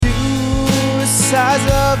sides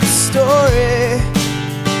of the story.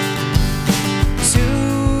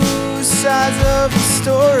 Two sides of the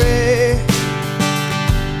story.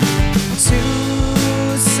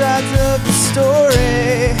 Two sides of the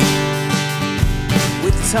story.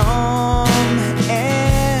 With Tom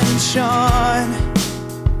and Sean.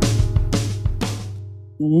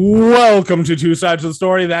 Welcome to Two Sides of the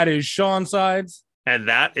Story. That is Sean Sides. And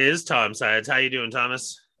that is Tom Sides. How you doing,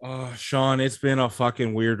 Thomas? Oh, Sean, it's been a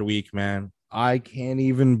fucking weird week, man. I can't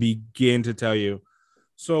even begin to tell you.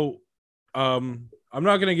 So, I'm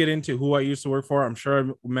not going to get into who I used to work for. I'm sure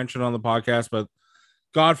I mentioned on the podcast, but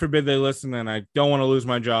God forbid they listen, and I don't want to lose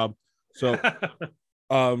my job. So,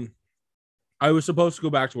 I was supposed to go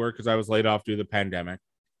back to work because I was laid off due to the pandemic.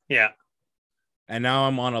 Yeah. And now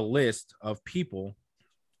I'm on a list of people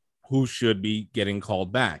who should be getting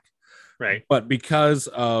called back. Right. But because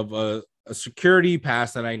of a security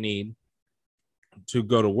pass that I need to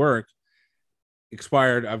go to work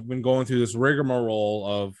expired, I've been going through this rigmarole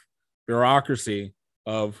of bureaucracy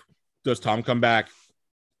of, does Tom come back?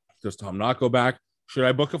 Does Tom not go back? Should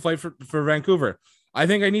I book a flight for Vancouver? I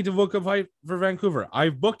think I need to book a flight for Vancouver.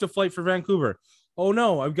 I've booked a flight for Vancouver. Oh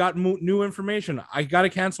no, I've got new information. I got to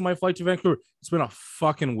cancel my flight to Vancouver. It's been a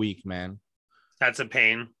fucking week, man. That's a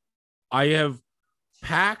pain. I have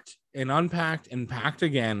packed and unpacked and packed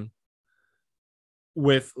again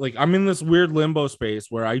with, like, I'm in this weird limbo space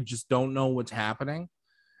where I just don't know what's happening.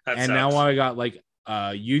 That and sucks. now I got like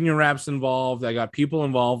union reps involved. I got people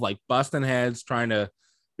involved, like busting heads, trying to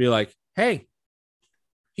be like, hey,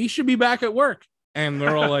 he should be back at work. And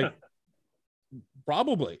they're all like,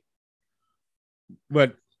 probably.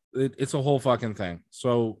 But it's a whole fucking thing.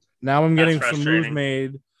 So now I'm getting some moves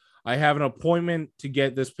made. I have an appointment to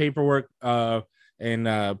get this paperwork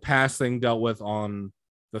and pass thing dealt with on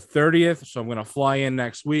the 30th. So I'm going to fly in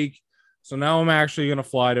next week. So now I'm actually going to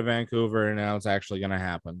fly to Vancouver, and now it's actually going to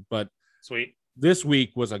happen. But sweet. This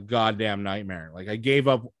week was a goddamn nightmare. Like, I gave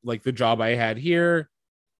up like the job I had here,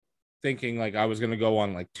 thinking like I was going to go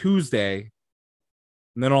on like Tuesday,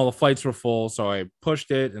 and then all the flights were full. So I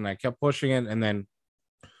pushed it and I kept pushing it. And then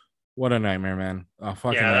what a nightmare, man. Oh,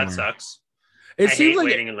 fucking nightmare. That sucks. I hate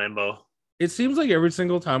waiting in limbo. It seems like every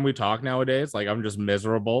single time we talk nowadays, like I'm just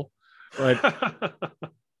miserable. But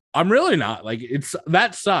I'm really not. Like,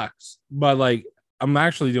 that sucks. But like, I'm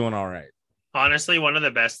actually doing all right. Honestly, one of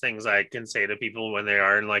the best things I can say to people when they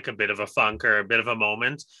are in like a bit of a funk or a bit of a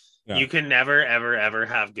moment, you can never, ever, ever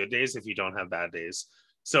have good days if you don't have bad days.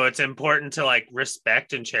 So it's important to like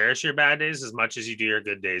respect and cherish your bad days as much as you do your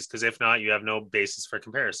good days. Because if not, you have no basis for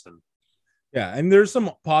comparison. Yeah, and there's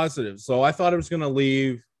some positives. So I thought I was going to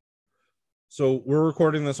leave. So we're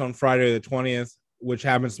recording this on Friday the 20th, which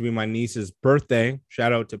happens to be my niece's birthday.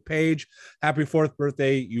 Shout out to Paige. Happy 4th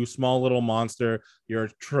birthday, you small little monster. You're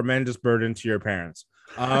a tremendous burden to your parents.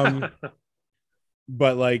 But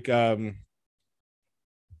like I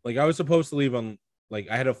was supposed to leave on, like,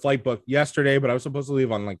 I had a flight booked yesterday, but I was supposed to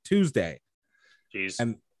leave on like Tuesday.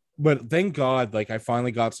 Jeez. But thank God, like, I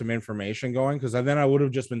finally got some information going, because then I would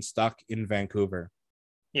have just been stuck in Vancouver.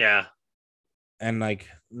 Yeah. And like,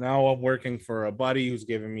 now I'm working for a buddy who's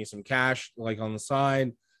giving me some cash, like, on the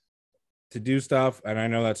side to do stuff. And I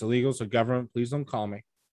know that's illegal. So government, please don't call me.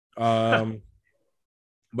 But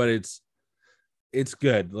it's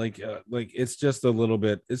good. Like it's just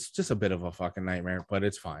it's just a bit of a fucking nightmare, but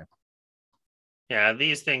it's fine. Yeah,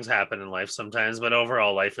 these things happen in life sometimes, but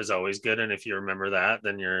overall life is always good. And if you remember that,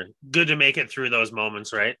 then you're good to make it through those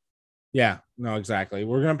moments, right? Yeah, no, exactly.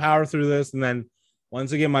 We're going to power through this. And then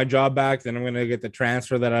once I get my job back, then I'm going to get the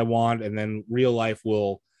transfer that I want. And then real life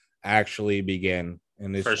will actually begin.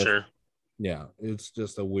 And it's for sure. Yeah, it's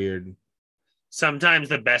just a weird. Sometimes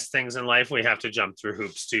the best things in life, we have to jump through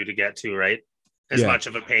hoops to get to, right? As much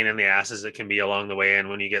of a pain in the ass as it can be along the way. And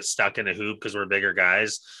when you get stuck in a hoop because we're bigger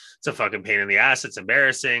guys, it's a fucking pain in the ass. It's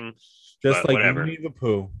embarrassing. Just like whatever. Winnie the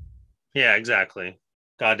Pooh. Yeah, exactly.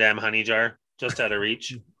 Goddamn honey jar, just out of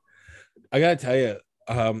reach. I gotta tell you,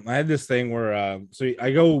 I had this thing where so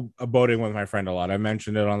I go boating with my friend a lot. I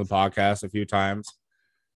mentioned it on the podcast a few times.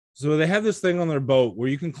 So they have this thing on their boat where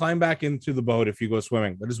you can climb back into the boat if you go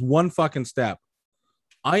swimming, but it's one fucking step.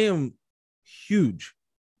 I am huge.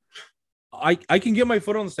 I can get my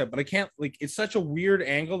foot on the step, but I can't, like, it's such a weird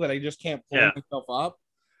angle that I just can't pull myself up.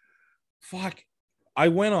 Fuck. I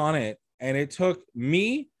went on it, and it took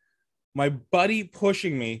me, my buddy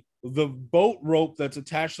pushing me, the boat rope that's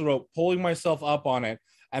attached to the rope, pulling myself up on it,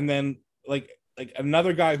 and then like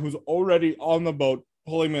another guy who's already on the boat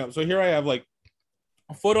pulling me up. So here I have like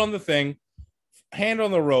a foot on the thing, hand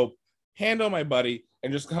on the rope, hand on my buddy,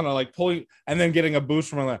 and just kind of like pulling, and then getting a boost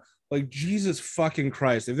from my Like, Jesus fucking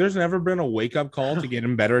Christ. If there's never been a wake-up call to get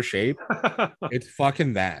in better shape, it's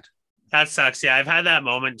fucking that. That sucks. Yeah, I've had that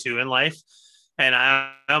moment too in life. And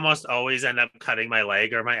I almost always end up cutting my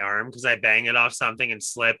leg or my arm because I bang it off something and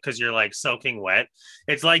slip because you're like soaking wet.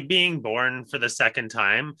 It's like being born for the second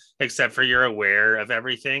time, except for you're aware of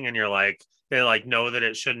everything and you're like, they like know that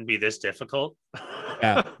it shouldn't be this difficult.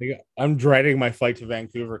 Yeah. I'm dreading my flight to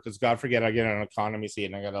Vancouver because God forbid I get an economy seat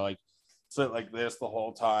and I gotta like sit like this the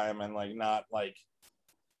whole time and like not like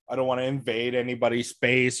I don't want to invade anybody's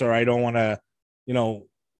space or I don't want to, you know,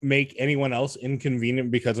 make anyone else inconvenient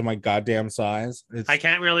because of my goddamn size. I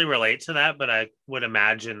can't really relate to that, but I would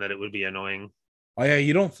imagine that it would be annoying. Oh yeah,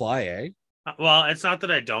 you don't fly, eh? Well, it's not that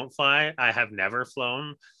I don't fly. I have never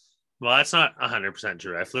flown. Well, that's not 100%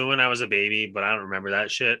 true. I flew when I was a baby, but I don't remember that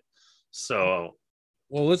shit. So,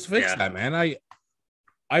 well, let's fix that, man.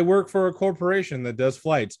 I work for a corporation that does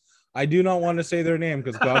flights. I do not want to say their name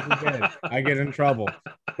because God forbid I get in trouble.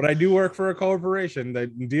 But I do work for a corporation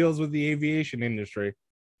that deals with the aviation industry.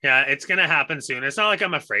 Yeah, it's going to happen soon. It's not like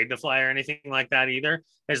I'm afraid to fly or anything like that either.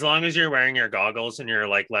 As long as you're wearing your goggles and your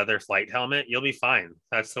like leather flight helmet, you'll be fine.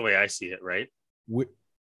 That's the way I see it, right?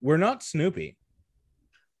 We're not Snoopy.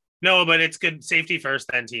 No, but it's good. Safety first,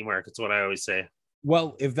 then teamwork. It's what I always say.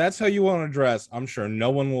 Well, if that's how you want to dress, I'm sure no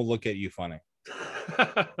one will look at you funny.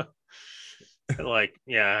 Like,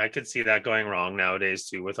 yeah, I could see that going wrong nowadays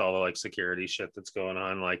too with all the like security shit that's going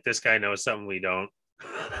on. Like this guy knows something we don't.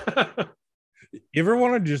 You ever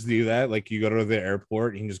want to just do that? Like you go to the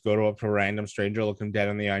airport, you can just go up to a random stranger, look him dead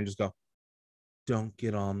in the eye, and just go, "Don't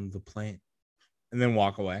get on the plane," and then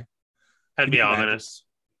walk away. That'd be ominous.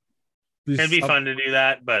 It'd be fun to do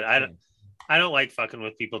that, but I don't like fucking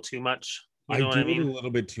with people too much. You know I do I mean? it a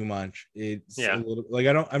little bit too much. It's a little like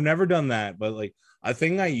I've never done that, but like a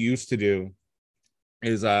thing I used to do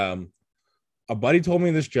is a buddy told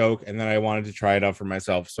me this joke, and then I wanted to try it out for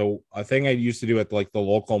myself. So a thing I used to do at like the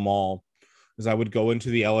local mall is I would go into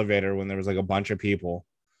the elevator when there was like a bunch of people,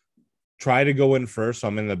 try to go in first, so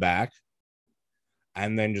I'm in the back,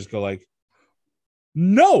 and then just go like,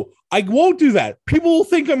 no, I won't do that. People will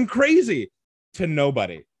think I'm crazy to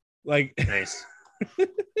nobody. Like, nice.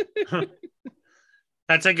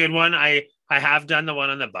 That's a good one. I have done the one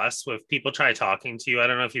on the bus with people try talking to you. I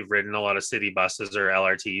don't know if you've ridden a lot of city buses or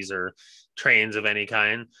LRTs or trains of any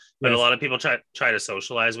kind, but yes. A lot of people try to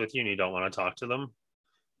socialize with you and you don't want to talk to them.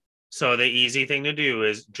 So the easy thing to do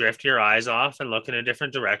is drift your eyes off and look in a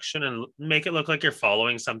different direction and make it look like you're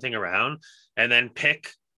following something around, and then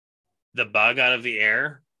pick the bug out of the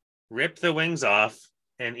air, rip the wings off,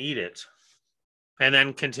 and eat it. And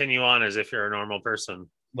then continue on as if you're a normal person.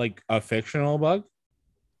 Like a fictional bug?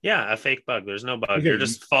 Yeah, a fake bug. There's no bug. Okay, you're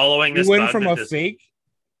just following this bug. You went from a fake?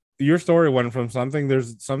 Your story went from something,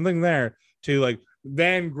 there's something there, to like,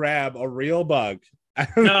 then grab a real bug.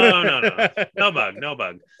 No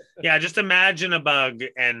bug. Yeah, just imagine a bug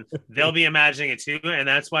and they'll be imagining it too, and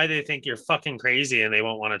that's why they think you're fucking crazy and they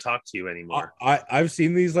won't want to talk to you anymore. I've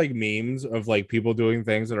seen these like memes of like people doing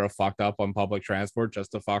things that are fucked up on public transport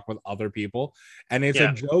just to fuck with other people, and it's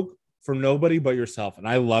a joke for nobody but yourself. And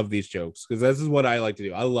I love these jokes because this is what I like to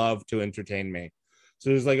do. I love to entertain me.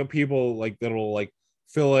 So there's like a people like that'll like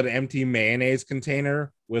fill an empty mayonnaise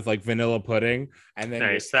container with like vanilla pudding, and then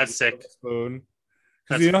nice, that's sick. Spoon.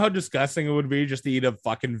 Because you know how disgusting it would be just to eat a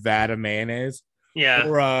fucking vat of mayonnaise? Yeah.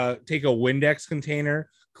 Or take a Windex container,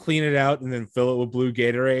 clean it out, and then fill it with blue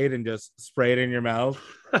Gatorade and just spray it in your mouth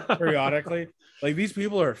periodically. Like, these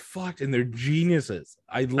people are fucked and they're geniuses.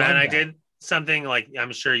 I love that. I did something like,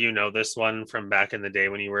 I'm sure you know this one from back in the day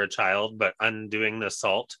when you were a child, but undoing the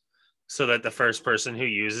salt so that the first person who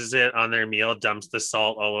uses it on their meal dumps the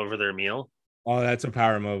salt all over their meal. Oh, that's a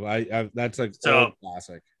power move. That's like so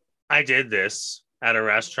classic. I did this at a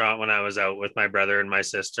restaurant when I was out with my brother and my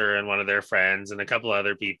sister and one of their friends and a couple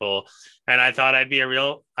other people. And I thought I'd be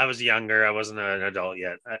I was younger. I wasn't an adult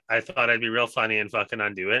yet. I thought I'd be real funny and fucking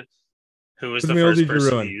undo it. Who was the first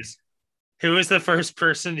person to use? Who was the first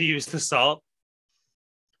person to use the salt?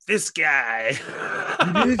 This guy.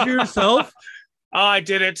 You did it to yourself? Oh, I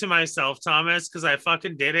did it to myself, Thomas, because I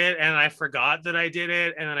fucking did it and I forgot that I did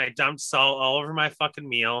it. And then I dumped salt all over my fucking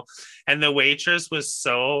meal. And the waitress was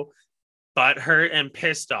so butthurt and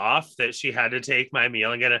pissed off that she had to take my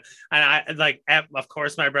meal and get it. And I like, of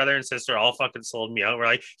course, my brother and sister all fucking sold me out. We're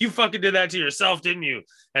like, you fucking did that to yourself, didn't you?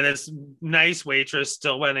 And this nice waitress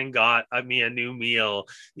still went and got me a new meal,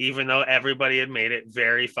 even though everybody had made it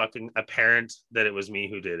very fucking apparent that it was me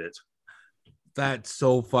who did it. That's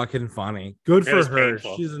so fucking funny. Good for her.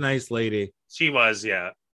 Painful. She's a nice lady. She was,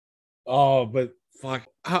 yeah. Oh, but fuck.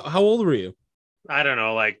 How old were you? I don't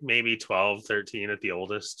know, like maybe 12, 13 at the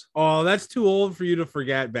oldest. Oh, that's too old for you to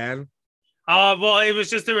forget, Ben. Well, it was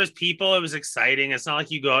just there was people. It was exciting. It's not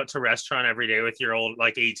like you go out to a restaurant every day with your old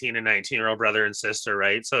like 18 and 19-year-old brother and sister,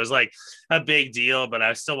 right? So it was like a big deal, but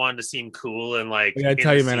I still wanted to seem cool and like I gotta in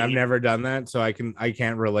tell the you, man, I've scene. never done that, so I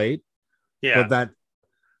can't relate. Yeah, But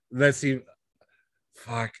that seems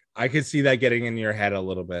fuck. I could see that getting in your head a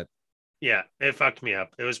little bit. yeah, it fucked me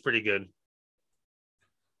up. It was pretty good.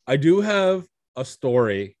 I do have a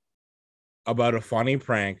story about a funny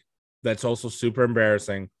prank that's also super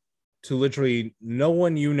embarrassing to literally no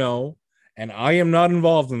one you know. And I am not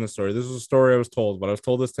involved in the story. This is a story I was told, but I was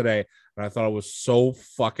told this today, and I thought it was so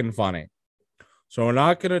fucking funny. So we're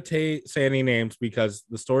not gonna say any names because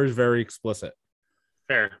the story is very explicit.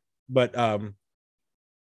 Fair. But a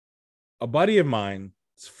buddy of mine's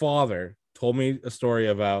father told me a story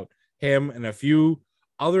about him and a few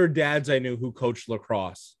other dads I knew who coached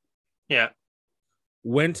lacrosse. Yeah.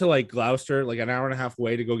 Went to like Gloucester, like an hour and a half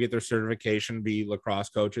away to go get their certification, be lacrosse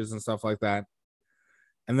coaches and stuff like that.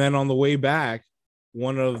 And then on the way back,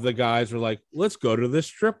 one of the guys were like, let's go to this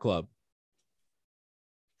strip club.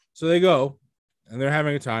 So they go and they're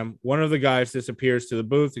having a time. One of the guys disappears to the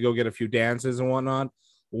booth to go get a few dances and whatnot.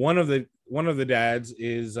 One of the dads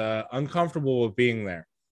is uncomfortable with being there.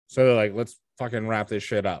 So they're like, let's fucking wrap this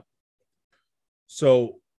shit up.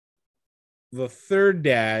 So the third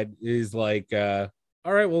dad is like,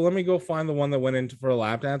 all right, well, let me go find the one that went in for a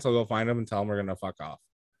lap dance. I'll go find him and tell him we're going to fuck off.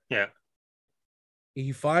 Yeah.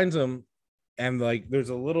 He finds him, and like there's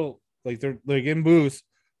a little, like they're like in booths,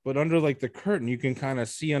 but under like the curtain, you can kind of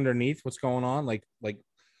see underneath what's going on, like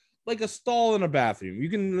a stall in a bathroom. You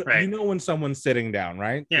can, right. You know, when someone's sitting down,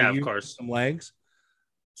 right? Yeah, like of course. Some legs.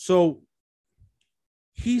 So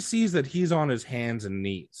he sees that he's on his hands and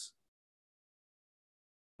knees.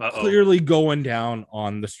 Clearly going down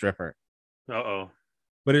on the stripper.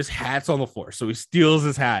 But his hat's on the floor, so he steals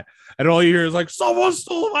his hat, and all you hear is like, "Someone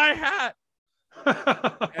stole my hat!"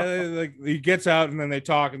 And then, like he gets out, and then they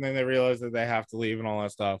talk, and then they realize that they have to leave and all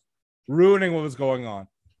that stuff, ruining what was going on.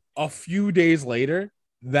 A few days later,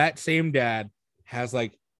 that same dad has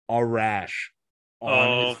like a rash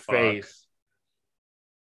on his face.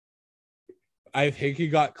 I think he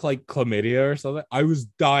got like chlamydia or something. I was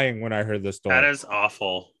dying when I heard this story. That is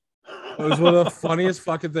awful. It was one of the funniest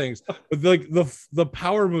fucking things. But like the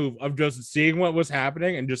power move of just seeing what was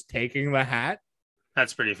happening and just taking the hat.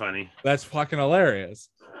 That's pretty funny. That's fucking hilarious.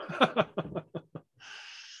 I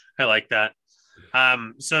like that.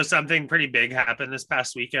 So something pretty big happened this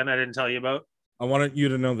past weekend I didn't tell you about. I wanted you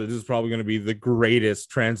to know that this is probably going to be the greatest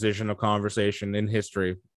transition of conversation in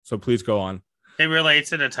history. So please go on. It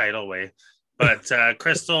relates in a title way. But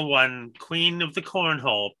Crystal won Queen of the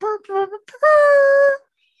Cornhole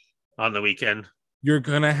on the weekend. You're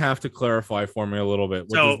going to have to clarify for me a little bit.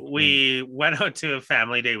 So we went out to a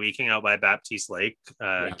family day weekend out by Baptiste Lake.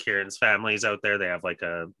 Kieran's family's out there. They have like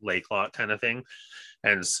a lake lot kind of thing.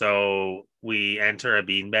 And so we enter a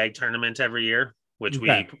beanbag tournament every year, which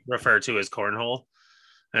we refer to as cornhole.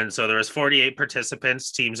 And so there was 48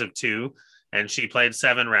 participants, teams of 2. And she played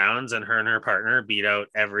 7 rounds, and her partner beat out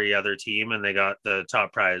every other team, and they got the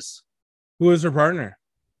top prize. Who is her partner?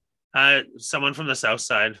 Someone from the south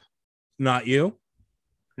side. Not you?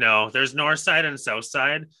 No, there's north side and south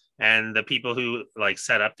side, and the people who like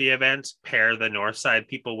set up the event pair the north side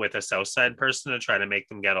people with a south side person to try to make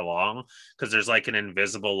them get along, because there's like an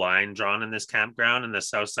invisible line drawn in this campground, and the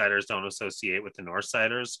south siders don't associate with the north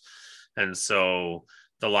siders, and so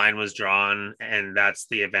the line was drawn, and that's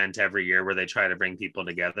the event every year where they try to bring people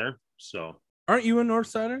together. So, aren't you a North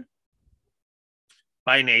Sider?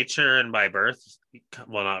 By nature and by birth.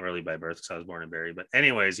 Well, not really by birth because I was born in Barrie. But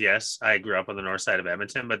anyways, yes, I grew up on the north side of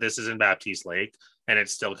Edmonton, but this is in Baptiste Lake, and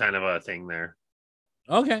it's still kind of a thing there.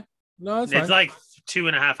 Okay. No, that's fine. It's like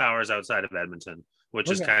 2.5 hours outside of Edmonton,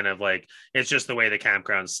 which is kind of like, it's just the way the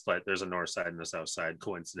campground's split. There's a north side and a south side,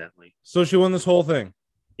 coincidentally. So she won this whole thing?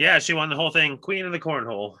 Yeah, she won the whole thing. Queen of the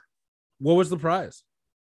Cornhole. What was the prize?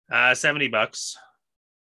 $70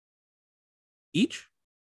 each.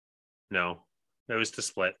 No, it was to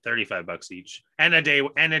split $35 each, and a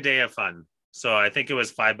day of fun. So I think it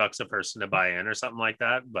was $5 a person to buy in or something like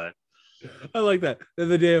that. But I like that.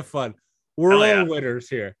 The day of fun. We're all winners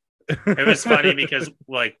here. It was funny because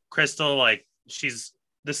like Crystal, like she's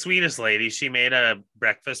the sweetest lady. She made a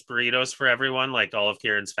breakfast burritos for everyone, like all of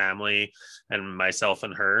Kieran's family and myself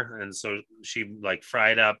and her. And so she like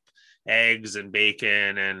fried up eggs and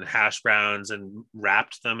bacon and hash browns and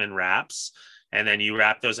wrapped them in wraps and then you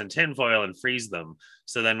wrap those in tin foil and freeze them.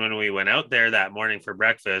 So then when we went out there that morning for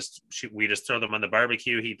breakfast, we just throw them on the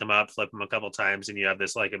barbecue, heat them up, flip them a couple times, and you have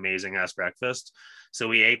this like amazing ass breakfast. So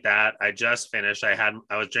we ate that. I just finished. I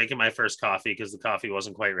was drinking my first coffee because the coffee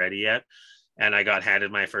wasn't quite ready yet, and I got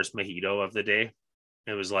handed my first mojito of the day.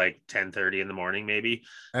 It was like 10:30 in the morning, maybe.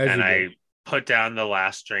 And I put down the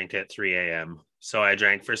last drink at 3 a.m. So I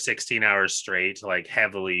drank for 16 hours straight, like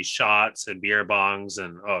heavily, shots and beer bongs,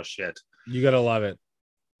 and oh shit. You gotta love it.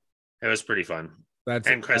 It was pretty fun.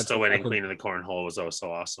 And Crystal winning Queen of the Cornhole was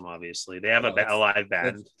also awesome, obviously. They have a live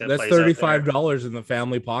band. That's $35 in the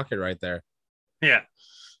family pocket right there. Yeah.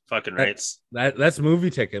 Fucking rights. That's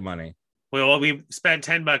movie ticket money. Well, we spent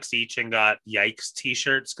 $10 each and got Yikes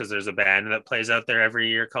t-shirts because there's a band that plays out there every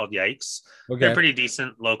year called Yikes. Okay. They're a pretty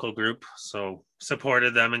decent local group, so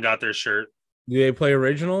supported them and got their shirt. Do they play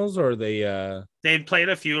originals or they played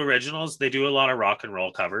a few originals. They do a lot of rock and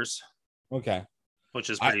roll covers. Okay.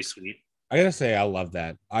 Which is pretty sweet. I gotta say, I love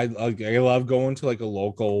that. I love going to like a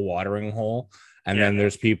local watering hole, and then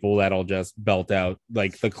there's people that'll just belt out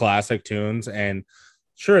like the classic tunes. And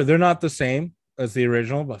sure, they're not the same as the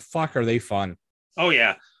original, but fuck, are they fun? Oh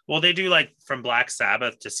yeah. Well, they do like from Black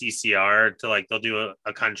Sabbath to CCR to like they'll do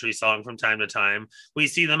a country song from time to time. We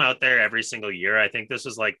see them out there every single year. I think this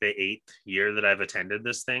was like the 8th year that I've attended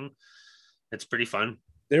this thing. It's pretty fun.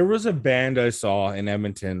 There was a band I saw in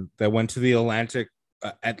Edmonton that went to the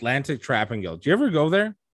Atlantic Trapping Guild. Did you ever go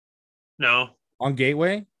there? No. On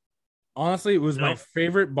Gateway? Honestly, it was my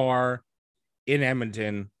favorite bar in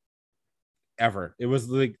Edmonton ever. It was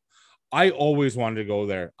like, I always wanted to go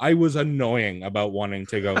there. I was annoying about wanting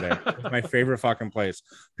to go there. It was my favorite fucking place.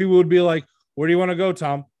 People would be like, where do you want to go,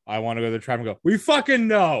 Tom? I want to go to the Trapping Guild. We fucking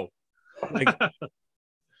know. Like,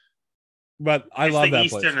 but I love that place.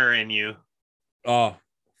 It's the Easterner in you. Oh,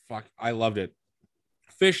 fuck. I loved it.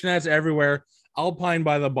 Fishnets everywhere. Alpine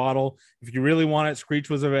by the bottle. If you really want it, Screech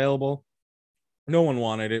was available. No one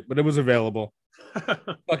wanted it, but it was available.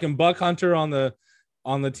 Fucking Buck Hunter on the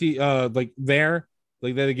like there,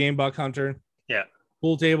 like the game Buck Hunter. Yeah.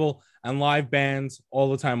 Pool table and live bands all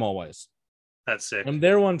the time, always. That's sick. I'm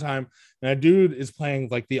there one time, and a dude is playing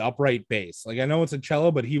like the upright bass. Like I know it's a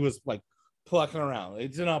cello, but he was like plucking around.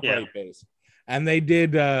 It's an upright bass. And they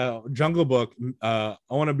did Jungle Book. I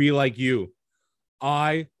Want to Be Like You.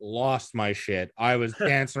 I lost my shit. I was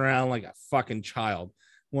dancing around like a fucking child.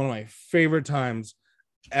 One of my favorite times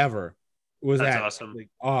ever was That's at awesome.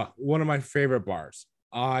 Like, one of my favorite bars.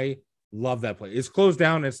 I love that place. It's closed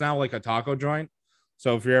down. It's now like a taco joint.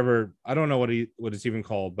 So if you're ever, I don't know what it's even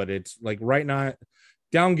called, but it's like right now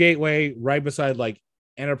down Gateway, right beside like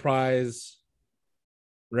Enterprise,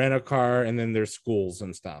 Rent-A-Car, and then there's schools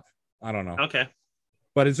and stuff. I don't know. Okay.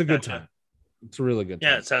 But it's a good time. It's a really good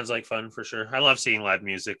time. Yeah, it sounds like fun for sure. I love seeing live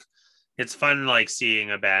music. It's fun like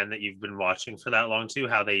seeing a band that you've been watching for that long too,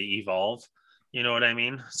 how they evolve. You know what I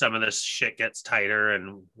mean? Some of this shit gets tighter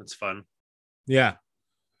and it's fun. Yeah.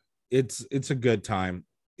 It's a good time.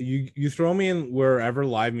 You throw me in wherever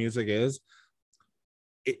live music is.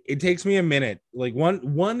 It takes me a minute. Like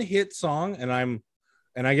one hit song and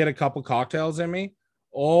I get a couple cocktails in me.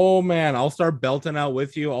 Oh man, I'll start belting out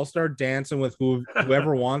with you. I'll start dancing with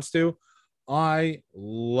whoever wants to. I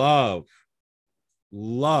love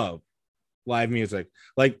live music.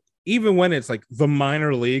 Like even when it's like the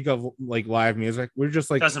minor league of like live music, we're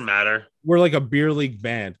just like doesn't matter. We're like a beer league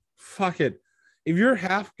band. Fuck it. If you're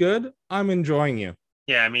half good, I'm enjoying you.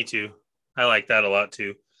 Yeah, me too. I like that a lot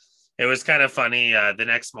too. It was kind of funny the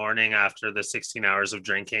next morning after the 16 hours of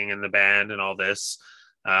drinking and the band and all this.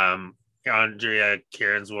 Andrea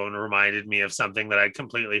Kieran's woman reminded me of something that I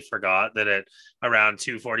completely forgot, that at around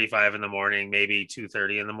 2:45 in the morning, maybe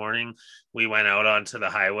 2:30 in the morning, we went out onto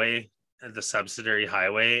the highway, the subsidiary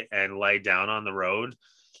highway, and laid down on the road.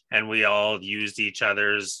 And we all used each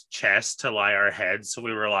other's chests to lie our heads. So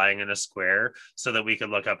we were lying in a square so that we could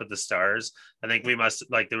look up at the stars. I think we must,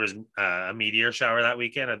 like, there was a meteor shower that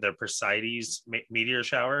weekend at the Perseids meteor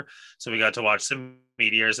shower. So we got to watch some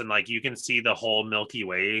meteors, and like you can see the whole Milky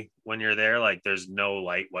Way when you're there. Like there's no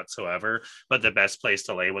light whatsoever, but the best place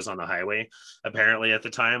to lay was on the highway. Apparently at the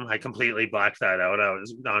time, I completely blacked that out.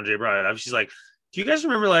 Andre brought it up. She's like, do you guys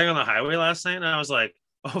remember laying on the highway last night? And I was like,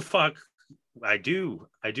 oh, fuck. I do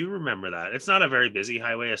remember that. It's not a very busy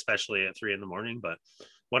highway, especially at 3 a.m, but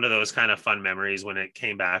one of those kind of fun memories. When it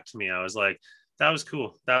came back to me, I was like, that was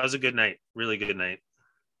cool. That was a good night. Really good night.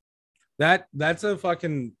 That's a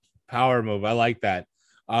fucking power move. I like that.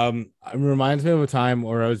 It reminds me of a time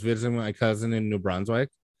where I was visiting my cousin in New Brunswick,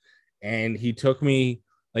 and he took me,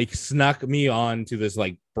 like, snuck me on to this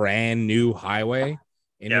like brand new highway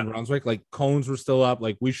in New Brunswick. Like cones were still up.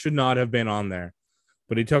 Like we should not have been on there,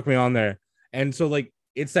 but he took me on there. And so like,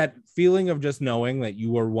 it's that feeling of just knowing that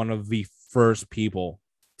you were one of the first people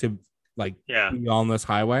to like be on this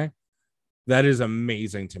highway. That is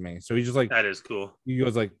amazing to me. So he's just like, that is cool. He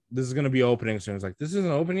goes like, this is going to be opening soon. It's like, this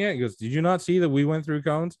isn't open yet. He goes, did you not see that we went through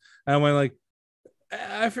cones? And I went like,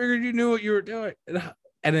 I figured you knew what you were doing.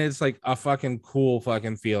 And it's like a fucking cool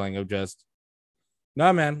fucking feeling of just,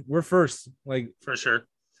 nah, man, we're first. Like for sure.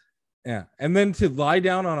 Yeah. And then to lie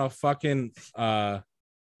down on a fucking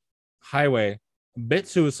highway, a bit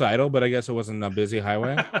suicidal, but I guess it wasn't a busy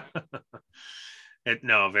highway.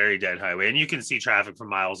 No, very dead highway. And you can see traffic from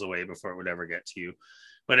miles away before it would ever get to you.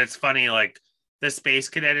 But it's funny, like the space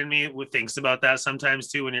cadet in me thinks about that sometimes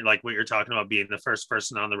too, when you're like what you're talking about being the first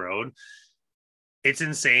person on the road. It's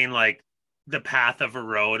insane, like the path of a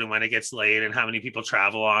road and when it gets laid and how many people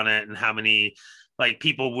travel on it and how many like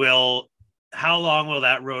people will, how long will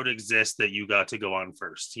that road exist that you got to go on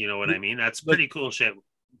first? You know what I mean? That's pretty cool shit.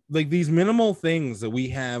 Like these minimal things that we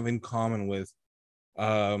have in common with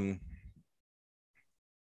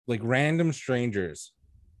like random strangers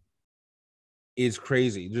is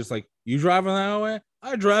crazy. Just like you drive on that way,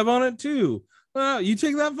 I drive on it too. You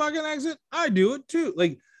take that fucking exit, I do it too.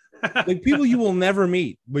 Like people you will never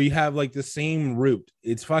meet, but you have like the same route.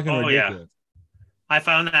 It's fucking ridiculous. Yeah. I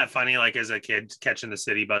found that funny, like as a kid catching the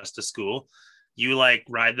city bus to school. You like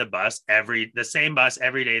ride the same bus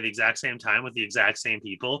every day, the exact same time with the exact same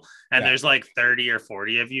people. And there's like 30 or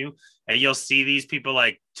 40 of you. And you'll see these people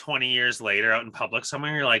like 20 years later out in public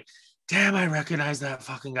somewhere. You're like, damn, I recognize that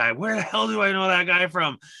fucking guy. Where the hell do I know that guy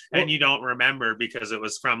from? And you don't remember because it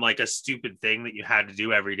was from like a stupid thing that you had to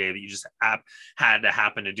do every day that you just had to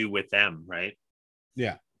happen to do with them. Right.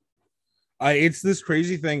 Yeah. It's this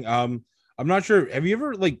crazy thing. I'm not sure. Have you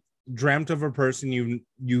ever like dreamt of a person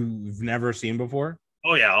you've never seen before?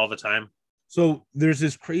 Oh yeah, all the time. So there's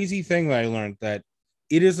this crazy thing that I learned that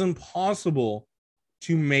it is impossible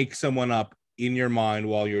to make someone up in your mind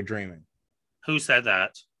while you're dreaming. Who said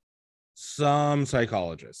that? Some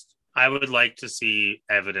psychologist. I would like to see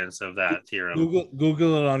evidence of that theorem.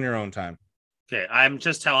 Google it on your own time. Okay, I'm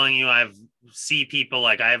just telling you, I've see people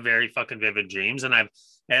like I have very fucking vivid dreams, and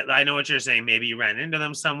I know what you're saying. Maybe you ran into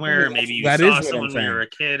them somewhere, or maybe you saw someone when you were a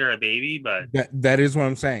kid or a baby, but that is what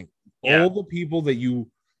I'm saying. Yeah. All the people that you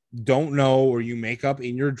don't know or you make up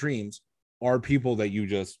in your dreams are people that you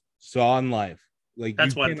just saw in life. Like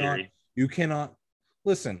that's one theory. You cannot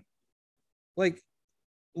listen. Like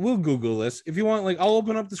we'll Google this if you want. Like I'll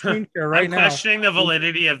open up the screen share right now. I'm questioning the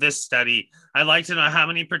validity of this study. I'd like to know how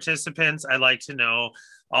many participants. I'd like to know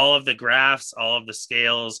all of the graphs, all of the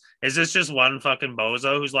scales. Is this just one fucking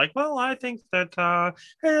bozo who's like, well, I think that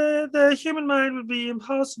the human mind would be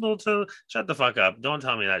impossible to shut the fuck up. Don't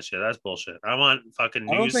tell me that shit. That's bullshit. I want fucking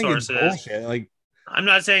news sources. Like, I'm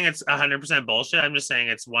not saying it's 100% bullshit. I'm just saying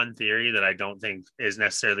it's one theory that I don't think is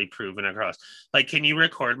necessarily proven across. Like, can you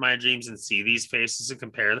record my dreams and see these faces and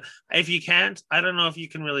compare them? If you can't, I don't know if you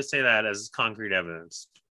can really say that as concrete evidence.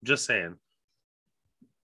 Just saying.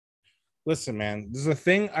 Listen, man, this is a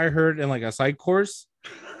thing I heard in like a psych course,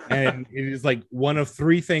 and it is like one of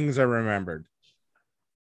 3 things I remembered.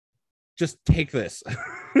 Just take this.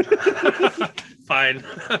 Fine.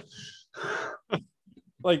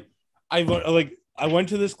 I went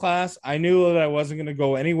to this class. I knew that I wasn't going to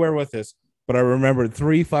go anywhere with this, but I remembered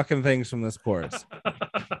 3 fucking things from this course.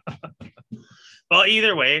 Well,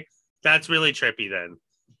 either way, that's really trippy then.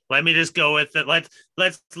 Let me just go with it.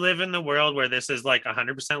 Let's live in the world where this is like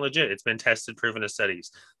 100% legit. It's been tested, proven in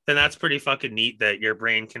studies. Then that's pretty fucking neat that your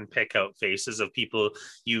brain can pick out faces of people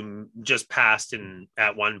you just passed in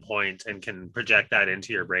at one point and can project that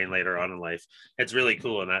into your brain later on in life. It's really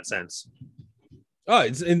cool in that sense. Oh,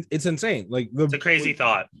 it's insane. Like it's a crazy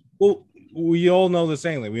thought. Well, we all know the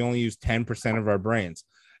saying, like we only use 10% of our brains.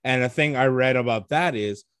 And a thing I read about that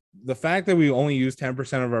is the fact that we only use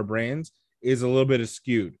 10% of our brains is a little bit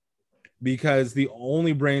skewed, because the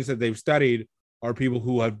only brains that they've studied are people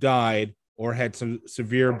who have died or had some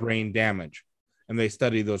severe brain damage, and they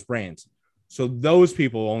study those brains. So those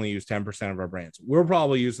people only use 10% of our brains. We're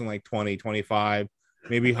probably using like 20, 25,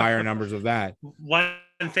 maybe higher numbers of that. One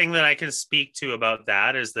thing that I can speak to about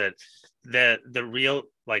that is that the real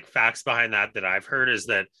like facts behind that I've heard is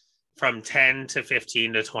that from 10 to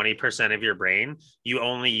 15 to 20% of your brain, you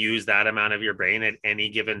only use that amount of your brain at any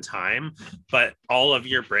given time, but all of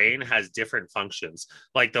your brain has different functions.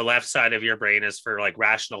 Like the left side of your brain is for like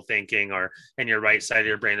rational thinking, and your right side of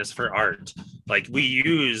your brain is for art. Like we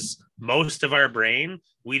use most of our brain,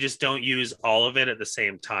 we just don't use all of it at the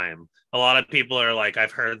same time. A lot of people are like,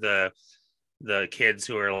 I've heard the kids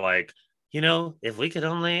who are like, if we could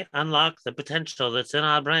only unlock the potential that's in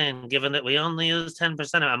our brain, given that we only use 10%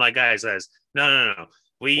 of it. I'm like, guys, no.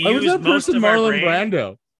 We Why was use that most person of our Marlon brain.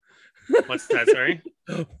 Brando? What's that? Sorry.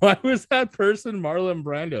 Why was that person Marlon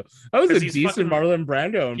Brando? That was a decent Marlon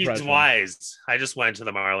Brando impression. He's wise. I just went to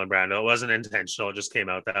the Marlon Brando. It wasn't intentional. It just came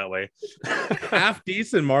out that way. Half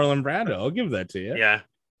decent Marlon Brando. I'll give that to you. Yeah.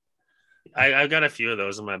 I've got a few of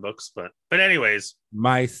those in my books, but anyways.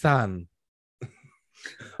 My son.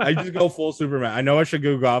 I just go full Superman. I know I should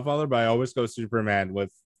go Godfather, but I always go Superman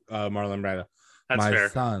with Marlon Brando. That's my fair.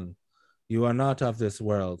 son, you are not of this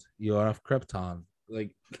world. You are of Krypton.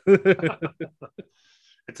 Like,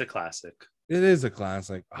 it's a classic. It is a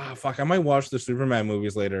classic. Fuck. I might watch the Superman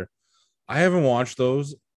movies later. I haven't watched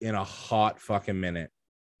those in a hot fucking minute.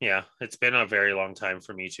 Yeah, it's been a very long time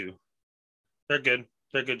for me too. They're good.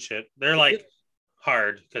 They're good shit. They're like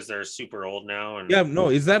hard because they're super old now. And yeah, no,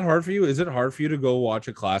 is that hard for you? Is it hard for you to go watch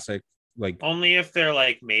a classic? Like, only if they're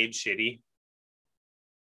like made shitty.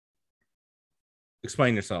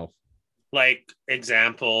 Explain yourself. Like,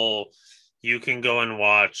 example, you can go and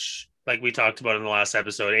watch, like we talked about in the last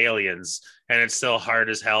episode, Aliens, and it's still hard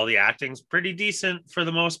as hell. The acting's pretty decent for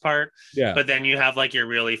the most part. Yeah. But then you have like your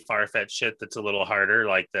really far-fetched shit that's a little harder.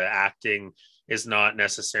 Like the acting is not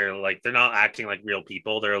necessarily like they're not acting like real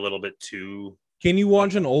people. They're a little bit too. Can you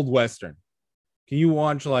watch an old Western? Can you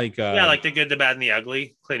watch like like The Good, the Bad, and the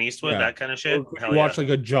Ugly, Clint Eastwood, that kind of shit? Or can you watch like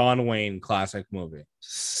a John Wayne classic movie?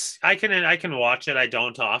 I can watch it. I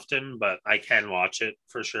don't often, but I can watch it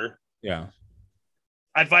for sure. Yeah.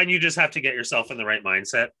 I find you just have to get yourself in the right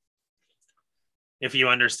mindset. If you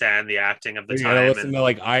understand the acting of the time. You gotta listen to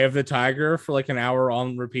like Eye of the Tiger for like an hour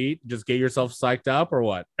on repeat. Just get yourself psyched up or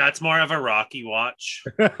what? That's more of a Rocky watch.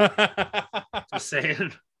 Just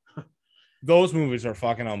saying. Those movies are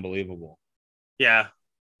fucking unbelievable. Yeah.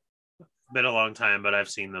 Been a long time, but I've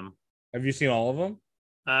seen them. Have you seen all of them?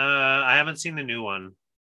 I haven't seen the new one.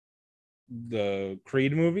 The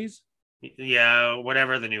Creed movies? Yeah,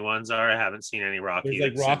 whatever the new ones are. I haven't seen any Rocky.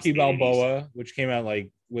 There's like Rocky Balboa, which came out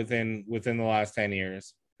like within the last 10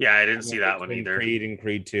 years. Yeah, I didn't see that one either. Creed and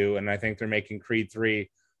Creed 2, and I think they're making Creed 3,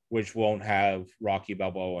 which won't have Rocky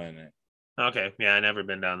Balboa in it. Okay, yeah, I've never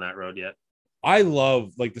been down that road yet. I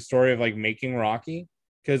love like the story of like making Rocky,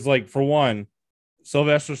 because like for one,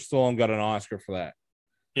 Sylvester Stallone got an Oscar for that.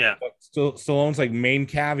 Yeah. But Stallone's like main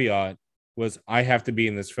caveat was I have to be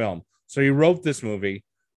in this film. So he wrote this movie.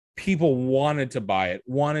 People wanted to buy it,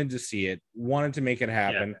 wanted to see it, wanted to make it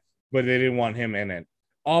happen, but they didn't want him in it.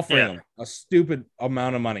 Offering him a stupid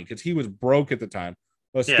amount of money because he was broke at the time.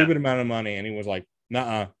 A stupid amount of money, and he was like,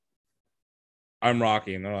 "Nuh-uh, I'm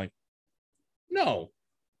Rocky." And they're like, "No,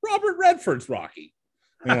 Robert Redford's Rocky."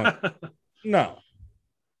 And I'm like, "No."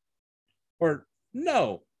 Or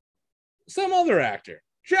no, some other actor.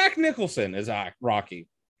 Jack Nicholson is Rocky.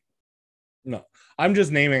 No, I'm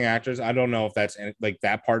just naming actors. I don't know if that's like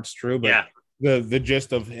that part's true, but the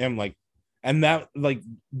gist of him, like, and that like,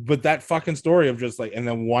 but that fucking story of just like, and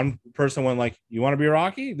then one person went like, "You want to be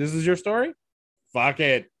Rocky? This is your story? Fuck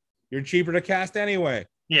it, you're cheaper to cast anyway."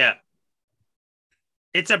 Yeah,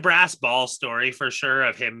 it's a brass ball story for sure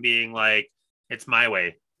of him being like, "It's my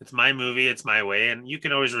way. It's my movie. It's my way," and you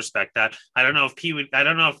can always respect that. I don't know if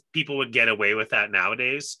people would get away with that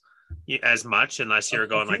nowadays as much unless you're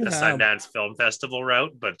going like the Sundance Film Festival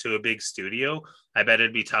route, but to a big studio, I bet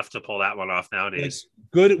it'd be tough to pull that one off nowadays.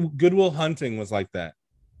 Like, Good Will Hunting was like that.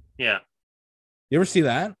 Yeah. You ever see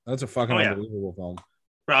that? That's a fucking unbelievable film.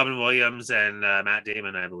 Robin Williams and Matt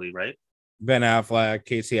Damon, I believe, right? Ben Affleck,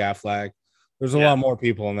 Casey Affleck. There's a lot more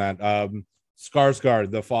people in that.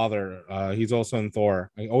 Skarsgård, the father, he's also in Thor.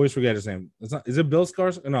 I always forget his name. Is it Bill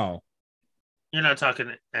Skarsgård? No. You're not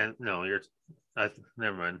talking, and no, you're.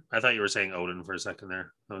 Never mind. I thought you were saying Odin for a second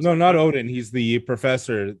there. No, not Odin. He's the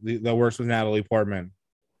professor that works with Natalie Portman.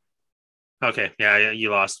 Okay, yeah, you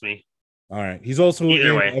lost me. All right, he's also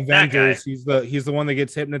in Avengers. He's the one that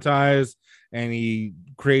gets hypnotized and he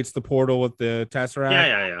creates the portal with the Tesseract.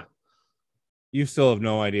 Yeah. You still have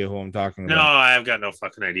no idea who I'm talking about. No, I've got no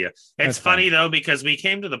fucking idea. It's funny though, because we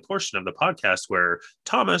came to the portion of the podcast where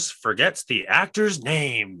Thomas forgets the actor's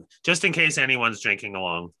name, just in case anyone's drinking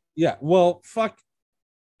along. Yeah, well, fuck.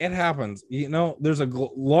 It happens. You know, there's a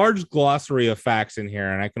large glossary of facts in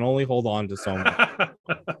here, and I can only hold on to so much.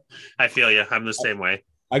 I feel you. I'm the same way.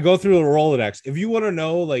 I go through the Rolodex. If you want to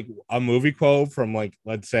know, like, a movie quote from, like,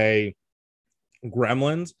 let's say,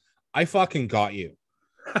 Gremlins, I fucking got you.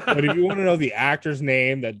 But if you want to know the actor's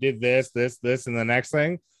name that did this, and the next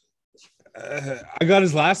thing, I got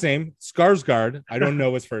his last name, Skarsgård. I don't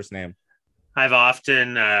know his first name. I've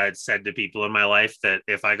often said to people in my life that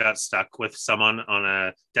if I got stuck with someone on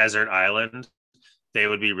a desert island, they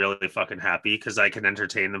would be really fucking happy because I can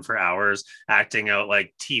entertain them for hours, acting out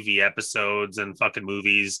like TV episodes and fucking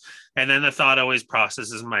movies. And then the thought always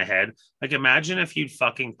processes in my head. Like, imagine if you'd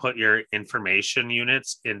fucking put your information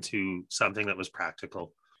units into something that was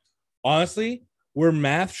practical. Honestly, where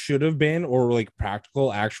math should have been, or like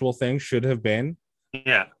practical, actual things should have been,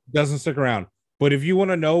 Yeah. doesn't stick around. But if you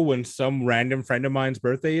want to know when some random friend of mine's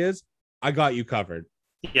birthday is, I got you covered.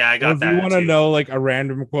 Yeah, I got if that. If you want to know like a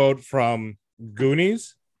random quote from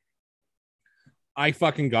Goonies, I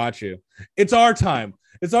fucking got you. It's our time.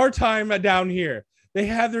 It's our time down here. They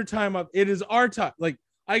have their time up. It is our time. Like,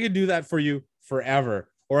 I could do that for you forever.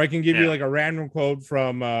 Or I can give you like a random quote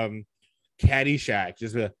from Caddyshack.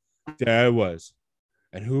 Just be like, there I was.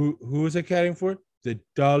 And who was I caddying for? The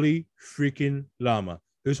Dalai freaking Lama.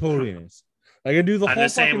 His Holiness. I can do the I'm whole the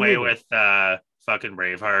same way movie. with fucking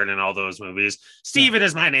Braveheart and all those movies. Steven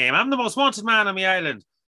is my name. I'm the most wanted man on the island.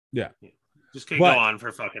 Yeah. Just could go on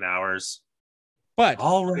for fucking hours. But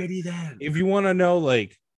alrighty then. If you want to know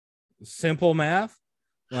like simple math,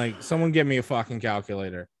 like someone give me a fucking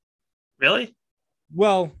calculator. Really?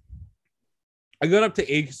 Well, I got up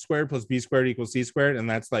to a squared plus b squared equals c squared, and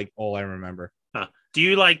that's like all I remember. Huh. Do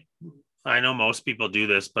you like, I know most people do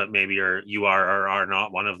this, but maybe you are or are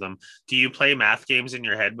not one of them. Do you play math games in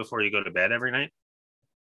your head before you go to bed every night?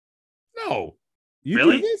 No. You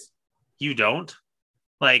really? Do this? You don't?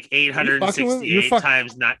 Like 868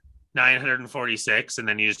 times 946, and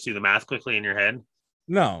then you just do the math quickly in your head?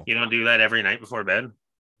 No. You don't do that every night before bed?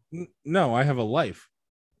 No, I have a life.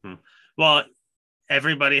 Well,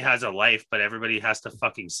 everybody has a life, but everybody has to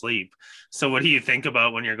fucking sleep. So what do you think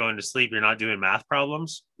about when you're going to sleep? You're not doing math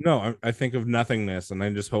problems? No, I think of nothingness, and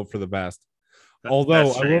I just hope for the best.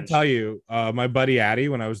 Although I will tell you, my buddy Addy,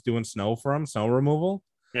 when I was doing snow removal,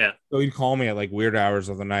 so he'd call me at like weird hours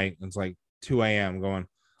of the night. It's like 2 a.m. going,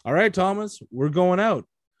 all right, Thomas, we're going out.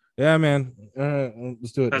 Yeah, man.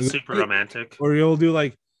 Let's do it. That's super romantic. Or you'll do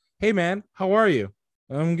like, hey, man, how are you?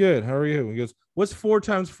 I'm good. How are you? He goes, what's 4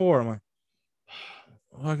 times 4? I'm like,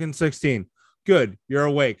 fucking 16. Good. You're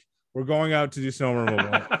awake. We're going out to do snow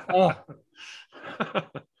removal.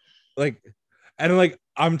 Like,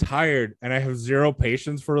 I'm tired and I have zero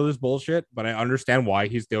patience for this bullshit, but I understand why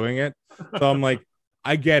he's doing it. So I'm like,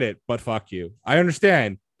 I get it, but fuck you. I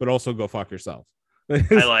understand, but also go fuck yourself.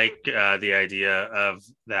 I like the idea of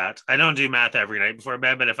that. I don't do math every night before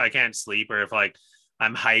bed, but if I can't sleep or if like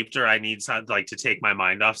I'm hyped or I need something like to take my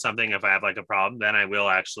mind off something, if I have like a problem, then I will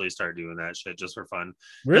actually start doing that shit just for fun.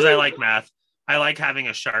 Because I like math. I like having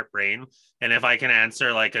a sharp brain. And if I can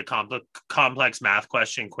answer like a complex math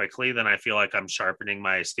question quickly, then I feel like I'm sharpening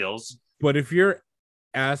my skills. But if you're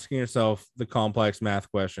asking yourself the complex math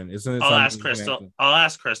question, isn't it? I'll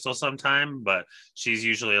ask Crystal sometime, but she's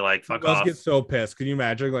usually like, fuck off. I get so pissed. Can you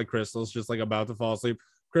imagine like Crystal's just like about to fall asleep?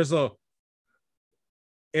 Crystal,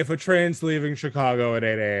 if a train's leaving Chicago at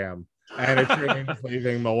 8 a.m. and a train's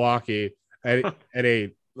leaving Milwaukee at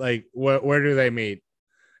 8, like where do they meet?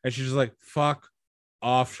 And she's just like, fuck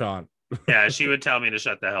off, Sean. Yeah, she would tell me to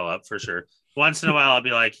shut the hell up for sure. Once in a while, I'll be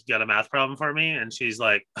like, you got a math problem for me? And she's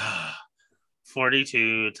like,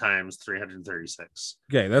 42 times 336.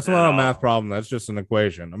 Okay, that's not a math problem. That's just an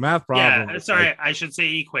equation. A math problem. Yeah, sorry, like, I should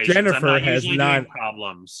say equations. Jennifer has not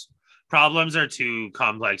problems. Problems are too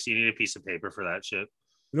complex. You need a piece of paper for that shit.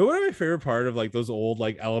 You know what my favorite part of like those old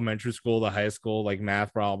like elementary school to high school like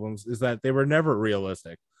math problems is that they were never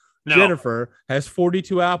realistic. No. Jennifer has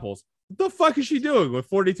 42 apples. What the fuck is she doing with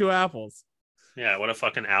 42 apples? Yeah, what a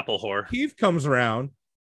fucking apple whore. Keith comes around,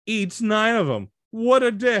 eats 9 of them. What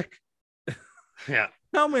a dick. Yeah.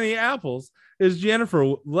 How many apples is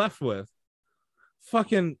Jennifer left with?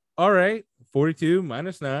 Fucking all right. 42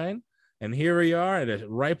 minus 9. And here we are at a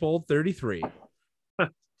ripe old 33.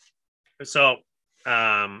 So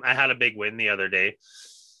I had a big win the other day.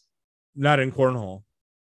 Not in cornhole.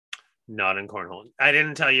 Not in cornhole. I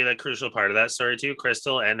didn't tell you the crucial part of that story too.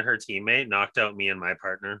 Crystal and her teammate knocked out me and my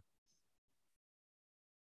partner.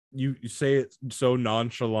 You say it so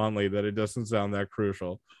nonchalantly that it doesn't sound that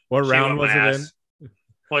crucial. What round was it in?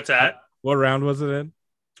 What's that? What round was it in?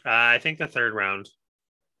 I think the 3rd round.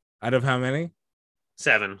 Out of how many?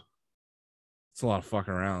 7. It's a lot of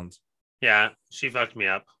fucking rounds. Yeah, she fucked me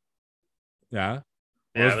up. Yeah?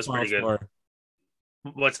 Yeah, it was pretty good. Score?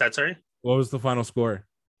 What's that, sorry? What was the final score?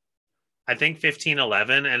 I think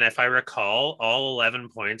 15-11, and if I recall, all 11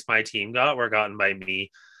 points my team got were gotten by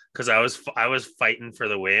me because I was fighting for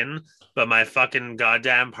the win, but my fucking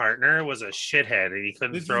goddamn partner was a shithead and he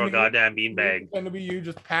couldn't throw a goddamn beanbag. It's going to be you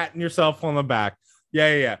just patting yourself on the back.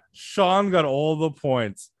 Yeah. Sean got all the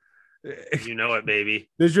points. You know it, baby.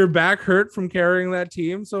 Does your back hurt from carrying that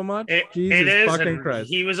team so much? It is, fucking and Christ.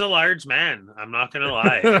 he was a large man. I'm not gonna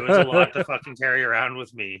lie. It was a lot to fucking carry around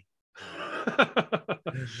with me.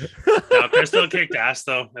 No, Crystal kicked ass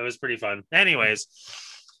though. It was pretty fun. Anyways,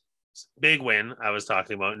 big win I was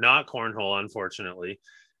talking about, not cornhole, unfortunately.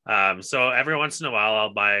 So every once in a while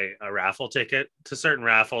I'll buy a raffle ticket to certain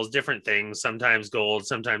raffles, different things, sometimes gold,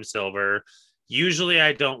 sometimes silver. Usually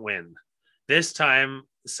I don't win. This time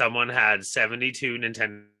someone had 72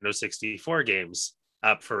 Nintendo 64 games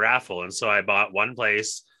up for raffle, and so I bought one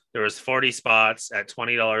place. There was 40 spots at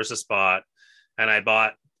 $20 a spot, and I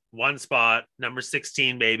bought one spot, number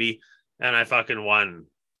 16, baby, and I fucking won.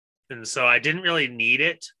 And so I didn't really need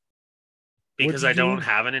it because I don't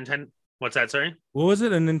have a Nintendo. What's that? Sorry? What was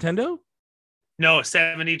it? A Nintendo? No,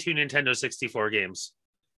 72 Nintendo 64 games.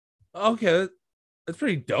 Okay. That's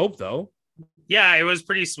pretty dope, though. Yeah, it was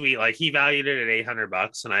pretty sweet. Like, he valued it at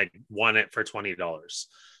 $800 and I won it for $20.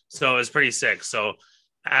 So it was pretty sick. So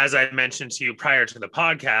as I mentioned to you prior to the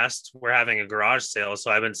podcast, we're having a garage sale. So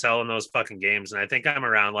I've been selling those fucking games, and I think I'm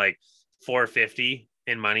around like $450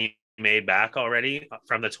 in money made back already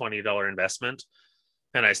from the $20 investment.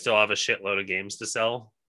 And I still have a shitload of games to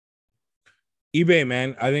sell. eBay,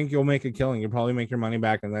 man, I think you'll make a killing. You'll probably make your money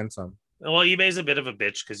back and then some. Well, eBay's a bit of a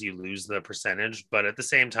bitch because you lose the percentage, but at the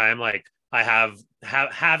same time, like, I have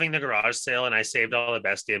having the garage sale, and I saved all the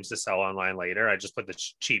best games to sell online later. I just put the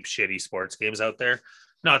cheap, shitty sports games out there.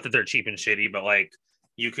 Not that they're cheap and shitty, but like,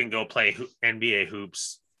 you can go play NBA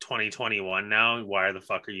hoops 2021 now. Why the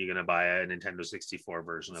fuck are you gonna buy a Nintendo 64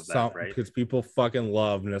 version of that? Right? Because people fucking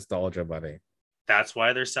love nostalgia, buddy. That's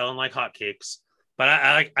why they're selling like hotcakes. But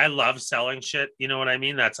I love selling shit. You know what I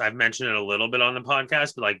mean? I've mentioned it a little bit on the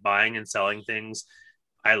podcast, but like, buying and selling things,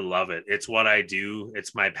 I love it. It's what I do.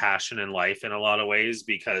 It's my passion in life in a lot of ways,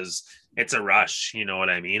 because it's a rush. You know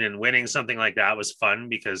what I mean? And winning something like that was fun,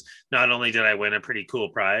 because not only did I win a pretty cool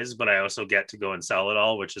prize, but I also get to go and sell it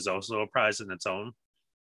all, which is also a prize in its own.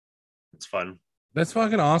 It's fun. That's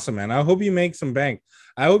fucking awesome, man. I hope you make some bank.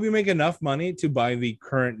 I hope you make enough money to buy the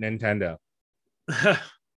current Nintendo.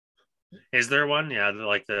 Is there one? Yeah,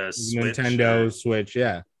 like the Switch, Nintendo Switch.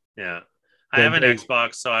 Yeah. I have an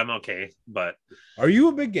Xbox, so I'm okay. But are you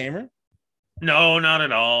a big gamer? No, not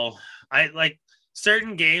at all. I like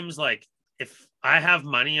certain games. Like, if I have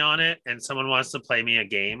money on it and someone wants to play me a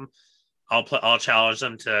game, I'll challenge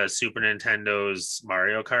them to Super Nintendo's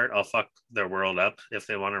Mario Kart. I'll fuck their world up if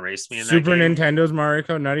they want to race me in Super that game. Nintendo's Mario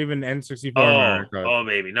Kart, not even N64 Mario Kart. Oh,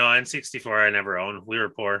 baby. No, N64 I never owned. We were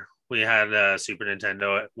poor. We had a Super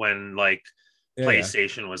Nintendo when like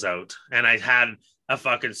PlayStation was out, and I had a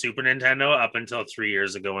fucking Super Nintendo up until 3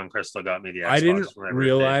 years ago when Crystal got me the Xbox. I didn't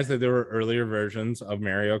realize that there were earlier versions of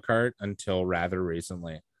Mario Kart until rather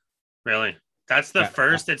recently. Really? That's the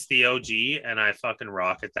first. It's the OG, and I fucking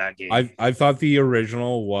rock at that game. I thought the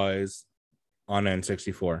original was on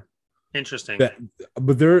N64. Interesting.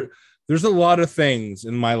 But there's a lot of things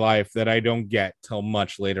in my life that I don't get till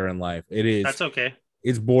much later in life. That's okay.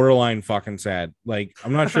 It's borderline fucking sad. Like,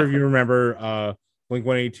 I'm not sure if you remember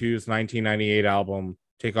Blink-182's 1998 album,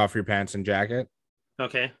 Take Off Your Pants and Jacket.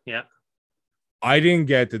 Okay, yeah. I didn't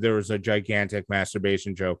get that there was a gigantic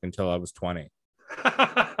masturbation joke until I was 20.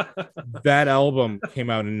 That album came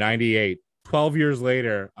out in 98. 12 years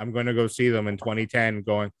later, I'm going to go see them in 2010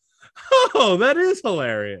 going, oh, that is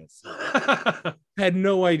hilarious. Had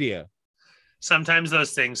no idea. Sometimes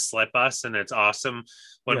those things slip us, and it's awesome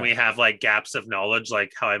when we have like gaps of knowledge,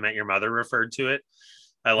 like How I Met Your Mother referred to it.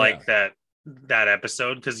 I like that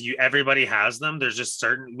episode, because everybody has them. There's just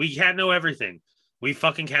certain, we can't know everything. We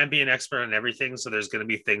fucking can't be an expert on everything, so there's going to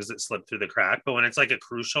be things that slip through the crack. But when it's like a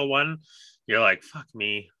crucial one, you're like, fuck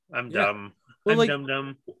me, I'm dumb. Well, I'm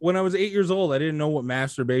dumb. When I was 8 years old, I didn't know what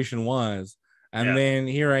masturbation was, and then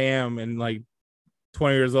here I am, and like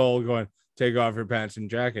 20 years old, going, take off your pants and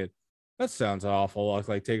jacket. That sounds awful.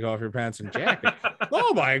 Like, take off your pants and jacket.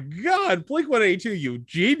 Oh my God, Blink-182, you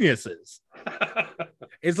geniuses.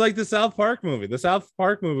 It's like the South Park movie. The South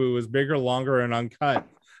Park movie was bigger, longer, and uncut.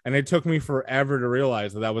 And it took me forever to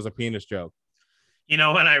realize that was a penis joke. You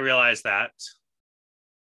know when I realized that?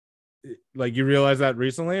 Like, you realized that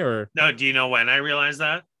recently, or? No, do you know when I realized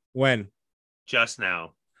that? When? Just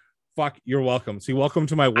now. Fuck, you're welcome. See, welcome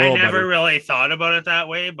to my world. I never really thought about it that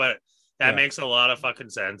way, but that makes a lot of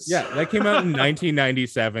fucking sense. Yeah, that came out in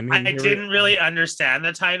 1997. I didn't really understand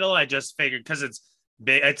the title. I just figured, because it's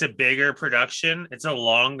big, it's a bigger production. It's a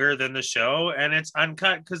longer than the show, and it's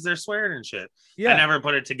uncut because they're swearing and shit. Yeah, I never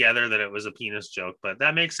put it together that it was a penis joke, but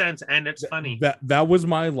that makes sense, and it's funny. That was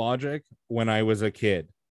my logic when I was a kid.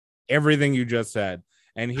 everything you just said.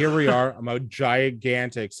 And here we are. I'm a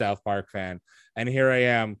gigantic South Park fan. And here I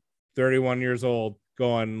am, 31 years old,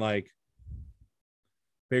 going like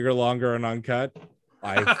bigger, longer, and uncut.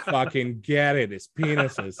 I fucking get it. It's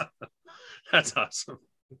penises. That's awesome.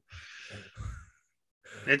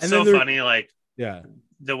 It's so funny, like, yeah,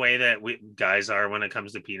 the way that we guys are when it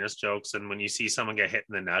comes to penis jokes, and when you see someone get hit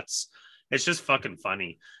in the nuts, it's just fucking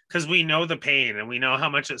funny because we know the pain and we know how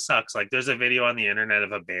much it sucks. Like, there's a video on the internet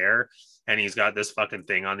of a bear and he's got this fucking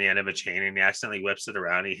thing on the end of a chain and he accidentally whips it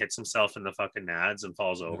around. He hits himself in the fucking nads and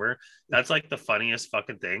falls over. That's like the funniest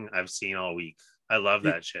fucking thing I've seen all week. I love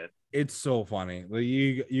that shit. It's so funny. Like,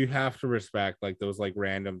 you have to respect like those like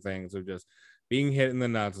random things of just being hit in the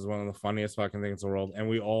nuts is one of the funniest fucking things in the world. And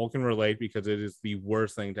we all can relate because it is the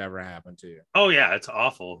worst thing to ever happen to you. Oh yeah, it's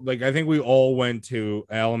awful. Like, I think we all went to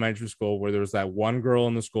elementary school where there was that one girl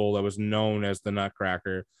in the school that was known as the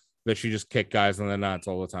Nutcracker, that she just kicked guys in the nuts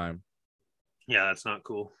all the time. Yeah, that's not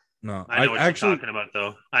cool. No, I know what you're talking about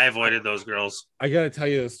though. I avoided those girls. I gotta tell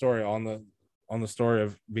you the story on the story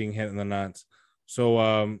of being hit in the nuts.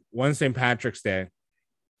 So one St. Patrick's Day,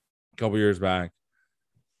 a couple years back,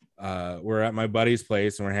 we're at my buddy's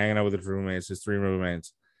place and we're hanging out with his roommates, his 3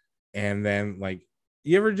 roommates. And then, like,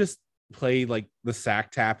 you ever just play like the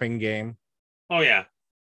sack tapping game? Oh yeah.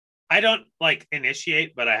 I don't like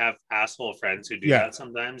initiate, but I have asshole friends who do that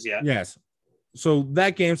sometimes. Yeah. Yes. So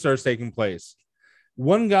that game starts taking place.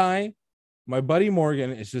 One guy, my buddy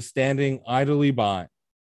Morgan, is just standing idly by.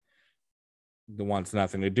 That wants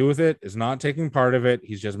nothing to do with it, is not taking part of it.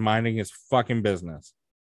 He's just minding his fucking business.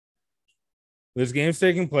 This game's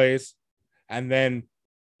taking place, and then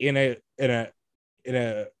in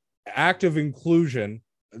a act of inclusion,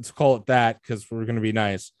 let's call it that because we're gonna be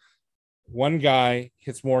nice. One guy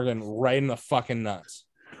hits Morgan right in the fucking nuts,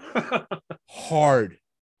 hard,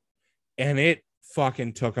 and it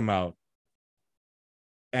fucking took him out.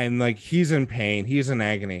 And like, he's in pain, he's in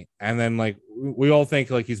agony, and then like we all think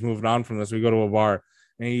like he's moved on from this. We go to a bar,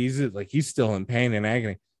 and he's still in pain and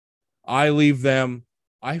agony. I leave them.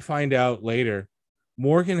 I find out later,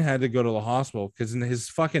 Morgan had to go to the hospital because his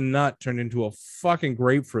fucking nut turned into a fucking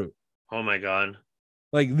grapefruit. Oh my god!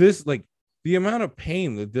 Like this, like the amount of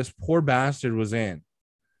pain that this poor bastard was in.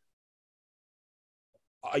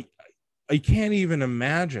 I can't even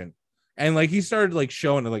imagine. And like, he started like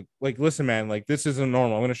showing it, like, listen, man, like, this isn't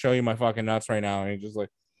normal. I'm gonna show you my fucking nuts right now. And he's just like,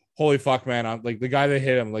 holy fuck, man. I'm like, the guy that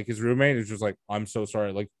hit him, like his roommate, is just like, I'm so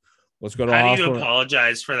sorry. Like, let's go to How hospital. do you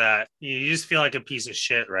apologize for that? You just feel like a piece of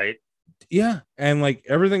shit, right? Yeah. And like,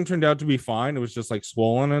 everything turned out to be fine. It was just like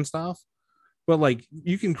swollen and stuff. But like,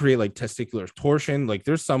 you can create like testicular torsion. Like,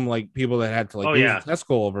 there's some like people that had to like lose a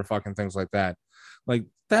testicle over fucking things like that. Like,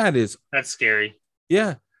 that's scary.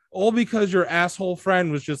 Yeah. All because your asshole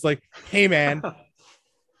friend was just like, hey, man.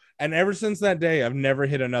 And ever since that day, I've never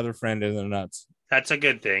hit another friend in the nuts. That's a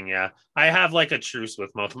good thing. Yeah. I have like a truce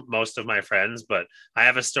with most of my friends, but I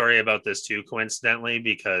have a story about this too, coincidentally,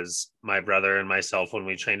 because my brother and myself, when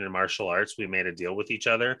we trained in martial arts, we made a deal with each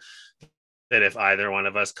other that if either one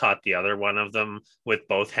of us caught the other one of them with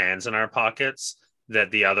both hands in our pockets,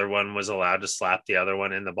 that the other one was allowed to slap the other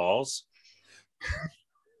one in the balls.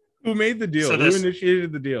 Who made the deal? Who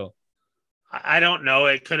initiated the deal? I don't know.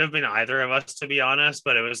 It could have been either of us, to be honest,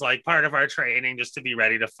 but it was like part of our training just to be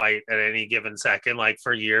ready to fight at any given second, like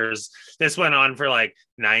for years. This went on for like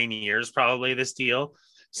 9 years, probably, this deal.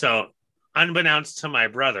 So unbeknownst to my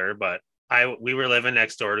brother, but we were living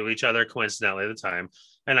next door to each other coincidentally at the time.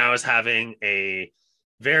 And I was having a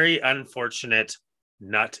very unfortunate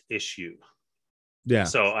nut issue. Yeah.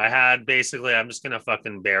 So I had basically, I'm just going to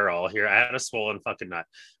fucking bear all here. I had a swollen fucking nut.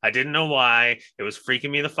 I didn't know why. It was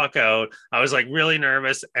freaking me the fuck out. I was like really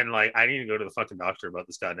nervous and like, I need to go to the fucking doctor about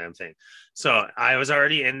this goddamn thing. So I was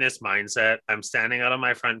already in this mindset. I'm standing out on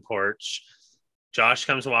my front porch. Josh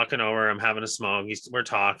comes walking over. I'm having a smoke. We're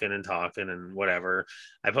talking and whatever.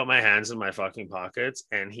 I put my hands in my fucking pockets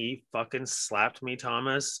and he fucking slapped me,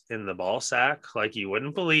 Thomas, in the ball sack like you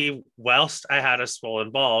wouldn't believe, whilst I had a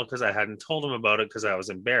swollen ball because I hadn't told him about it because I was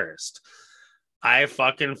embarrassed. I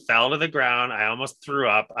fucking fell to the ground. I almost threw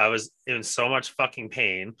up. I was in so much fucking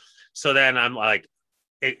pain. So then I'm like,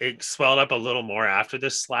 it swelled up a little more after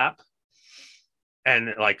this slap.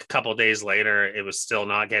 And like a couple of days later, it was still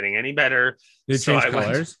not getting any better. Did it change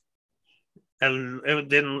colors? And it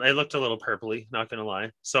didn't. It looked a little purpley, not gonna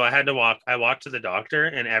lie. So I had to walk. I walked to the doctor,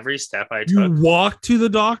 and every step I took. You walked to the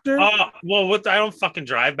doctor? Oh well, I don't fucking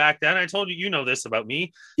drive back then. I told you, you know this about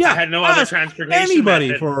me. Yeah, I had no other transportation. Anybody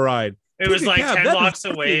method. for a ride? It was like 10 blocks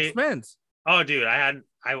away. Expense. Oh, dude, I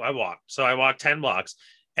walked. So I walked 10 blocks.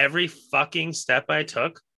 Every fucking step I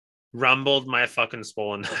took rumbled my fucking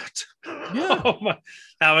swollen neck. Yeah.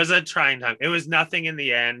 That was a trying time. It was nothing in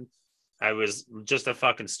the end. I was just a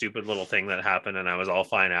fucking stupid little thing that happened, and I was all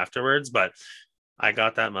fine afterwards. But I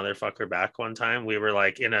got that motherfucker back one time. We were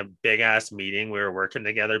like in a big ass meeting. We were working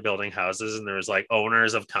together building houses, and there was like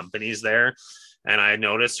owners of companies there. And I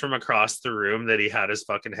noticed from across the room that he had his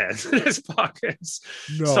fucking hands in his pockets.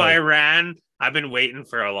 No. So I ran. I've been waiting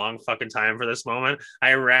for a long fucking time for this moment.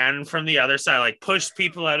 I ran from the other side, like pushed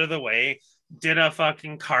people out of the way, did a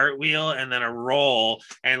fucking cartwheel and then a roll,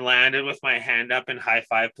 and landed with my hand up in high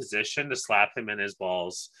five position to slap him in his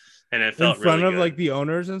balls. And it felt in front really of good. Like the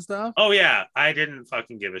owners and stuff. Oh yeah, I didn't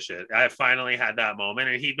fucking give a shit. I finally had that moment,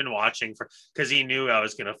 and he'd been watching because he knew I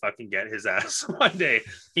was gonna fucking get his ass one day.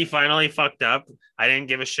 He finally fucked up. I didn't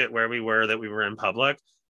give a shit where we were, that we were in public.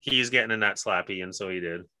 He's getting a nut slappy, and so he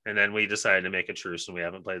did. And then we decided to make a truce, and we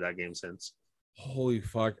haven't played that game since. Holy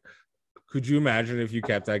fuck! Could you imagine if you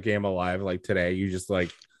kept that game alive like today? You just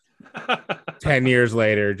like 10 years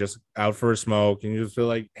later, just out for a smoke, and you just feel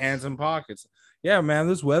like hands in pockets. Yeah, man,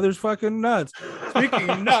 this weather's fucking nuts. Speaking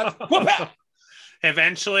of nuts,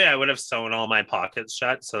 eventually I would have sewn all my pockets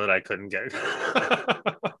shut so that I couldn't get.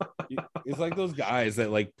 It's like those guys that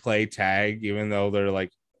like play tag, even though they're like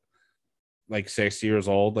 60 years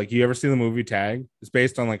old. Like, you ever see the movie Tag? It's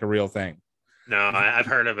based on like a real thing. No, I've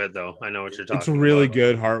heard of it though. I know what you're talking about. It's a really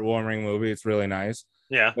good, heartwarming movie. It's really nice.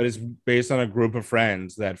 Yeah. But it's based on a group of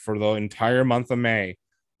friends that for the entire month of May,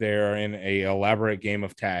 they're in a elaborate game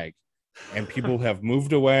of tag. And people have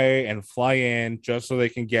moved away and fly in just so they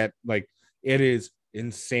can get, like, it is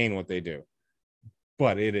insane what they do.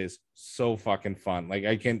 But it is so fucking fun. Like,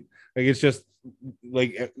 I can't, like, it's just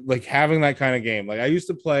like having that kind of game. Like, I used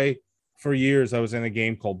to play for years. I was in a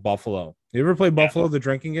game called Buffalo. You ever play Buffalo, the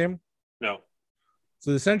drinking game? No.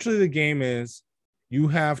 So essentially the game is you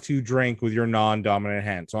have to drink with your non-dominant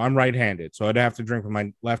hand. So I'm right-handed, so I'd have to drink with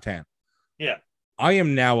my left hand. Yeah. I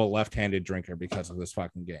am now a left-handed drinker because of this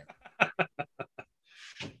fucking game.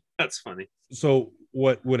 That's funny. So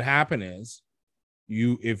what would happen is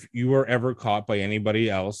if you were ever caught by anybody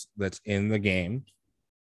else that's in the game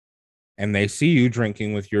and they see you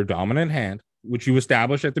drinking with your dominant hand, which you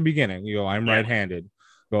establish at the beginning, you go, I'm right-handed.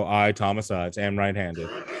 Go, I, Thomas Utz, am right-handed.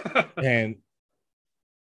 And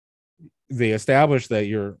they establish that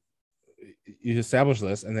you establish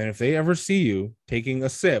this, and then if they ever see you taking a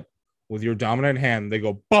sip with your dominant hand, they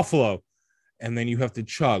go Buffalo, and then you have to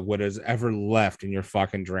chug what is ever left in your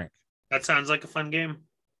fucking drink. That sounds like a fun game.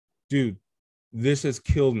 Dude, this has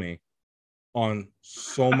killed me on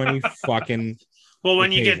so many fucking well,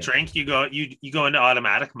 when occasions. You get drink, you go into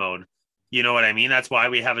automatic mode. You know what I mean? That's why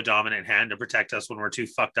we have a dominant hand, to protect us when we're too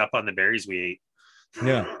fucked up on the berries we ate.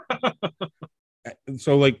 Yeah.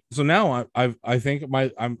 So now I think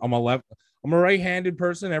I'm a right-handed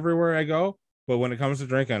person everywhere I go, but when it comes to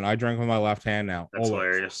drinking, I drink with my left hand now. That's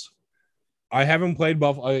hilarious. I haven't played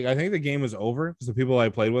Buffalo. I think the game is over because the people I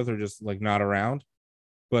played with are just like not around.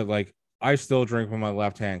 But like, I still drink with my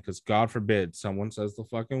left hand because God forbid someone says the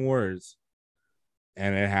fucking words,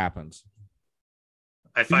 and it happens.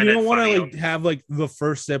 I find you don't want to like have like the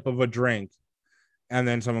first sip of a drink, and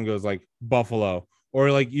then someone goes like Buffalo,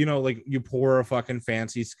 or like, you know, like you pour a fucking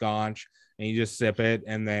fancy scotch and you just sip it,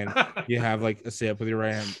 and then you have like a sip with your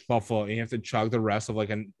right hand, Buffalo, and you have to chug the rest of like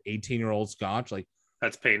an 18-year-old scotch. Like,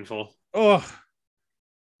 that's painful. Oh,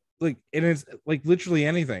 like, and it's like literally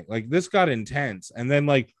anything. Like, this got intense, and then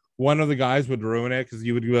like one of the guys would ruin it because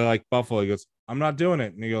you would go like Buffalo. He goes, I'm not doing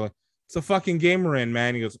it, and you go like, it's a fucking game we're in,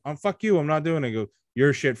 man. He goes, oh, fuck you, I'm not doing it. He goes, you're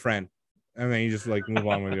a shit friend, and then you just like move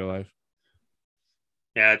on with your life.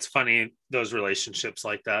 Yeah, it's funny, those relationships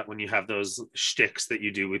like that, when you have those shticks that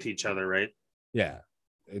you do with each other, right? Yeah,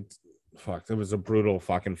 it's fuck. It was a brutal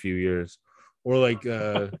fucking few years. Or like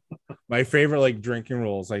my favorite like drinking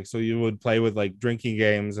rules, like, so you would play with like drinking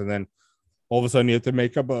games, and then all of a sudden you have to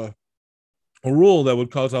make up a rule that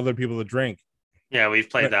would cause other people to drink. Yeah, we've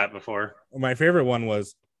played that before. My favorite one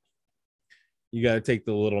was you got to take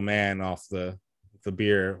the little man off the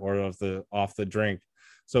beer or off the drink.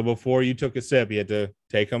 So before you took a sip, you had to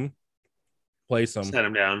take him, place him, set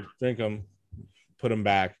him down, drink him, put him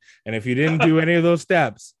back. And if you didn't do any of those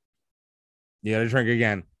steps, you got to drink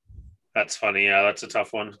again. That's funny. Yeah, that's a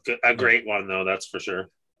tough one. A great one, though, that's for sure.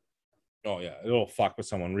 Oh, yeah. It'll fuck with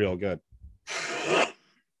someone real good.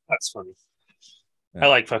 That's funny. Yeah. I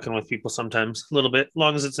like fucking with people sometimes, a little bit, as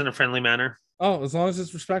long as it's in a friendly manner. Oh, as long as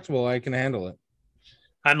it's respectable, I can handle it.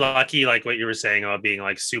 I'm lucky, like what you were saying about being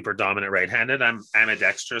like super dominant right-handed. I'm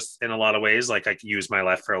ambidextrous in a lot of ways. Like, I can use my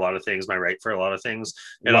left for a lot of things, my right for a lot of things.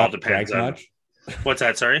 It all depends on... Much? What's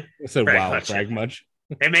that? Sorry? I said, wow, brag much.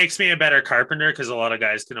 It makes me a better carpenter because a lot of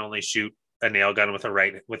guys can only shoot a nail gun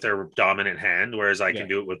with their dominant hand, whereas I can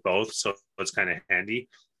do it with both. So it's kind of handy.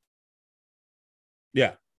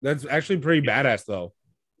 Yeah, that's actually pretty badass though.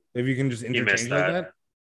 If you can just interchange like that.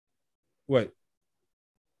 What?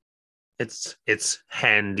 It's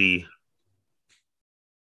handy.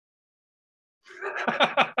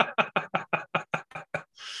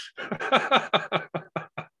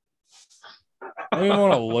 I don't even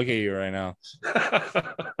want to look at you right now.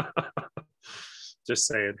 Just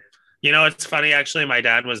saying. You know, it's funny, actually, my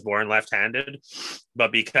dad was born left-handed,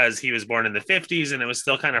 but because he was born in the 50s and it was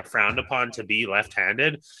still kind of frowned upon to be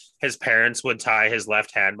left-handed, his parents would tie his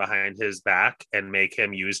left hand behind his back and make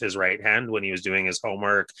him use his right hand when he was doing his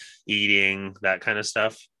homework, eating, that kind of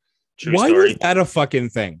stuff. True Why story. Was that a fucking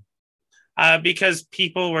thing? Because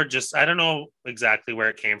people were just, I don't know exactly where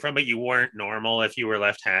it came from, but you weren't normal if you were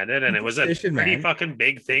left-handed, and it was a pretty fucking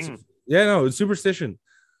big thing. Yeah, no, it's superstition.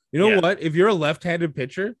 You know what? If you're a left-handed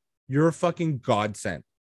pitcher, you're a fucking godsend.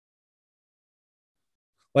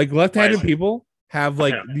 Like left-handed people have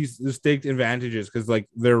like these distinct advantages because like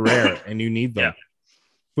they're rare and you need them.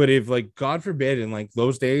 But if like God forbid in like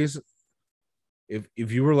those days, if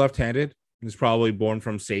you were left-handed, it's probably born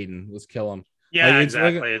from Satan. Let's kill him. Yeah, like,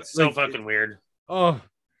 exactly. It's so fucking weird. Oh,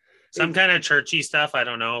 some kind of churchy stuff. I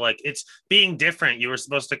don't know. Like it's being different. You were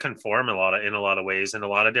supposed to conform in a lot of ways in a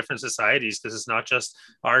lot of different societies because it's not just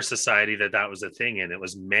our society that was a thing in. It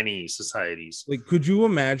was many societies. Like, could you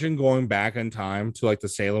imagine going back in time to like the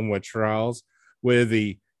Salem witch trials with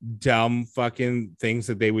the dumb fucking things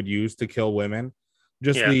that they would use to kill women?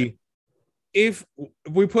 Just if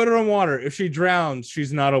we put her in water, if she drowns,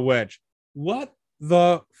 she's not a witch. What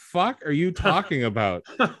the fuck are you talking about?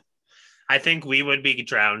 I think we would be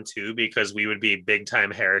drowned too because we would be big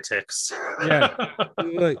time heretics. Yeah.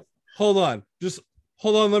 Like, hold on.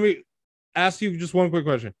 Let me ask you just one quick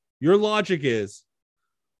question. Your logic is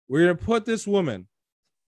we're going to put this woman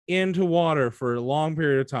into water for a long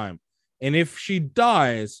period of time. And if she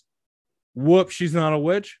dies, whoops, she's not a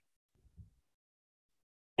witch.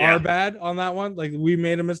 Our bad on that one. Like we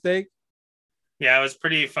made a mistake. Yeah, it was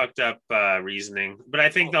pretty fucked up reasoning. But I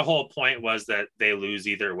think the whole point was that they lose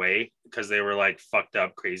either way because they were like fucked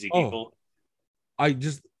up, crazy people.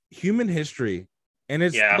 Human history, and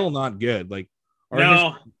it's still not good. Like,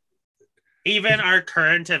 even our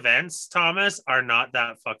current events, Thomas, are not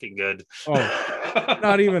that fucking good. Oh,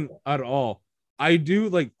 not even at all. I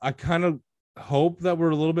kind of hope that we're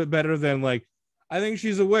a little bit better than like, I think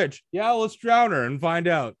she's a witch. Yeah, let's drown her and find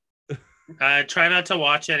out. Try not to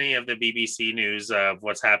watch any of the BBC news of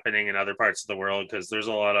what's happening in other parts of the world because there's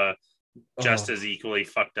a lot of just as equally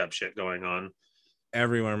fucked up shit going on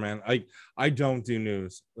everywhere, man. I don't do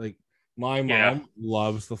news. Like my mom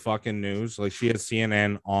loves the fucking news. Like she has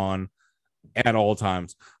CNN on at all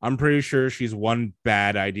times. I'm pretty sure she's one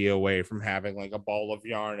bad idea away from having like a ball of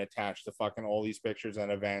yarn attached to fucking all these pictures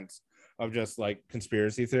and events of just like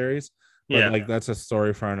conspiracy theories. But like that's a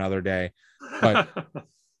story for another day. But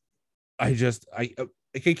I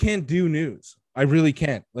can't do news. I really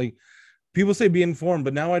can't. Like people say be informed,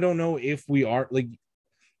 but now I don't know if we are like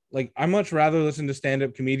I much rather listen to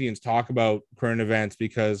stand-up comedians talk about current events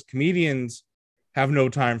because comedians have no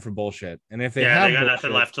time for bullshit. And if they have they got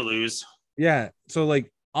nothing left to lose. Yeah. So like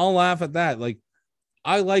I'll laugh at that. Like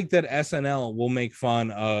I like that SNL will make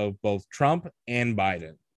fun of both Trump and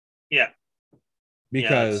Biden. Yeah.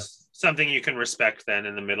 Because something you can respect then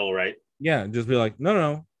in the middle, right? Yeah, just be like,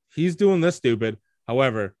 no. He's doing this stupid.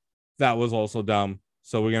 However, that was also dumb.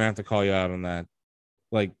 So we're going to have to call you out on that.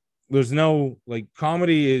 Like, there's no, like,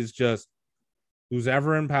 comedy is just who's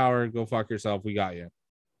ever in power, go fuck yourself. We got you.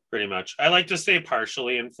 Pretty much. I like to stay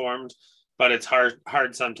partially informed, but it's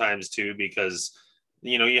hard sometimes too, because,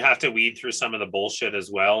 you know, you have to weed through some of the bullshit as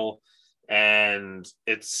well. And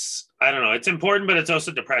I don't know, it's important, but it's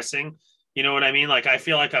also depressing. You know what I mean? Like, I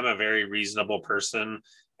feel like I'm a very reasonable person.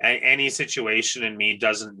 Any situation in me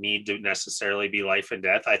doesn't need to necessarily be life and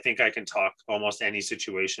death. I think I can talk almost any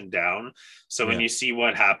situation down. So when you see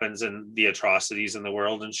what happens and the atrocities in the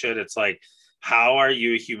world and shit, it's like, how are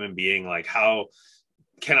you a human being? Like, how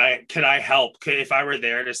can I help? If I were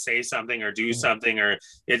there to say something or do something, or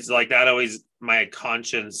it's like that always, my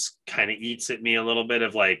conscience kind of eats at me a little bit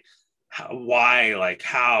of like, why, like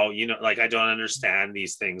how, you know, like I don't understand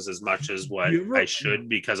these things as much as what I should,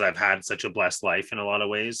 because I've had such a blessed life in a lot of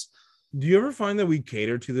ways. Do you ever find that we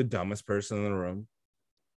cater to the dumbest person in the room?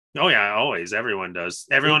 Oh yeah, always. Everyone does.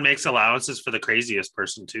 Everyone makes allowances for the craziest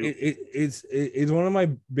person too. It's one of my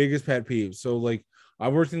biggest pet peeves. So like I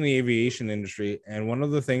worked in the aviation industry, and one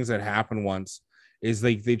of the things that happened once is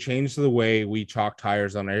like they changed the way we chalk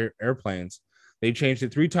tires on airplanes. They changed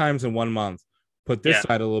it 3 times in 1 month. Put this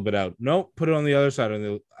side a little bit out. Nope, put it on the other side of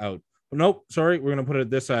the out. Nope, sorry, we're gonna put it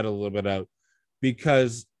this side a little bit out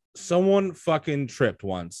because someone fucking tripped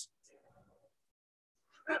once.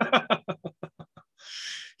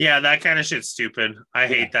 Yeah, that kind of shit's stupid. I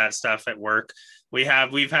hate that stuff at work. We've had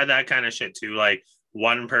that kind of shit too. Like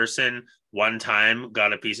one person one time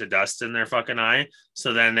got a piece of dust in their fucking eye.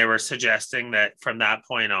 So then they were suggesting that from that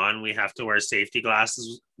point on, we have to wear safety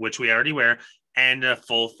glasses, which we already wear, and a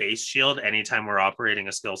full face shield anytime we're operating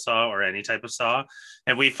a skill saw or any type of saw.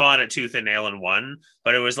 And we fought it tooth and nail and won.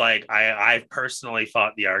 But it was like, I personally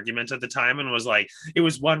fought the argument at the time and was like, it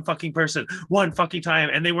was one fucking person, one fucking time.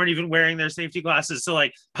 And they weren't even wearing their safety glasses. So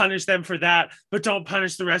like punish them for that, but don't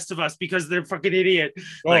punish the rest of us because they're fucking idiot.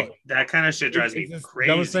 Like that kind of shit drives me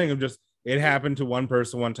crazy. I was saying, it happened to one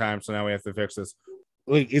person one time. So now we have to fix this.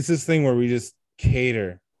 Like, it's this thing where we just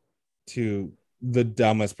cater to the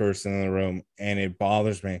dumbest person in the room, and it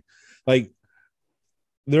bothers me. Like,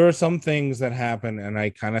 there are some things that happen, and I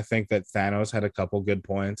kind of think that Thanos had a couple good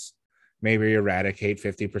points. Maybe eradicate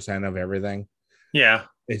 50% of everything. Yeah,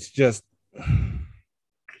 it's just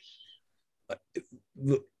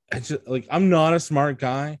like, I'm not a smart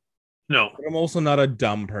guy. No, but I'm also not a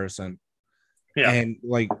dumb person. Yeah, and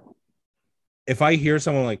like, if I hear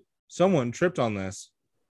someone tripped on this,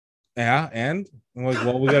 and I'm like,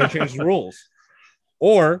 well, we got to change the rules.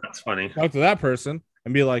 Or that's funny. Talk to that person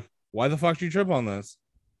and be like, why the fuck did you trip on this?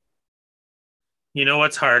 You know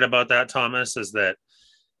what's hard about that, Thomas, is that,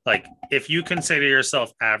 like, if you consider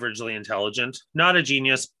yourself averagely intelligent, not a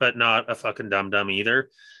genius, but not a fucking dumb either,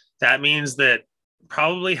 that means that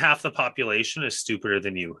probably half the population is stupider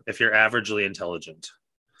than you if you're averagely intelligent.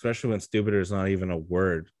 Especially when stupider is not even a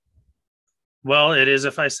word. Well, it is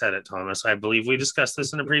if I said it, Thomas. I believe we discussed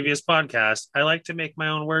this in a previous podcast. I like to make my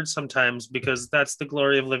own words sometimes because that's the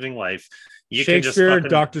glory of living life. You Shakespeare, can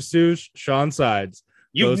just Dr. Seuss, Sean Sides.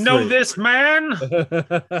 You know this, man.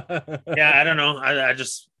 Yeah, I don't know. I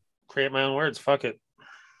just create my own words. Fuck it.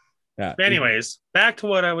 Yeah. But anyways, back to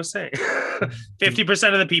what I was saying.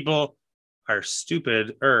 50% of the people are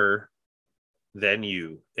stupider than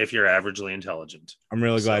you if you're averagely intelligent. I'm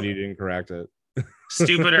really glad you didn't correct it.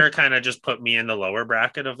 Stupider kind of just put me in the lower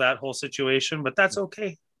bracket of that whole situation, but that's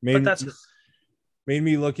okay. Made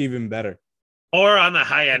me look even better. Or on the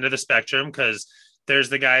high end of the spectrum, because there's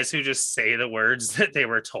the guys who just say the words that they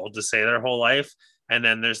were told to say their whole life. And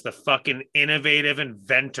then there's the fucking innovative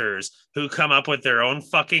inventors who come up with their own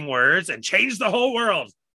fucking words and change the whole world.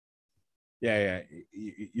 Yeah.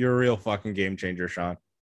 You're a real fucking game changer, Sean.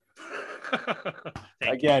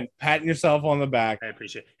 Again, patting yourself on the back. I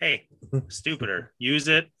appreciate it. Hey, stupider. Use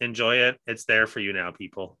it, enjoy it. It's there for you now,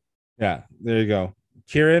 people. Yeah, there you go.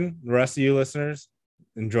 Kieran, the rest of you listeners,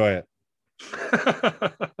 enjoy it.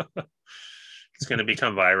 It's going to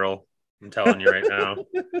become viral. I'm telling you right now.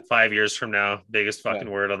 5 years from now, biggest fucking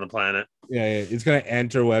word on the planet. Yeah. It's going to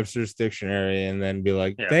enter Webster's dictionary and then be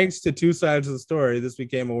like, thanks to two sides of the story, this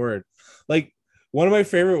became a word. Like, one of my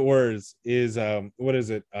favorite words is, what is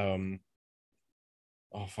it?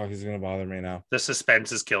 Oh, fuck, he's going to bother me now. The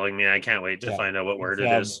suspense is killing me. I can't wait to find out what word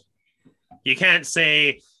it is. You can't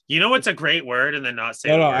say, you know what's a great word and then not say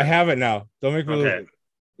No, I have it now. Don't make me lose it.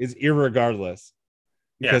 It's irregardless.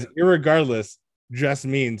 Because irregardless just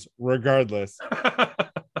means regardless.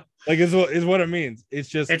 Like, is what it means. It's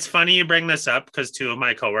just... It's funny you bring this up because two of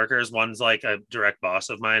my coworkers, one's like a direct boss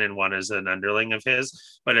of mine and one is an underling of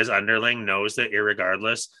his, but his underling knows that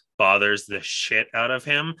irregardless bothers the shit out of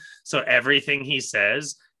him. So everything he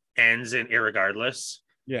says ends in irregardless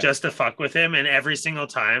just to fuck with him. And every single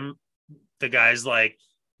time the guy's like,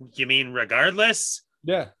 you mean regardless?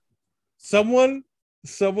 Yeah. Someone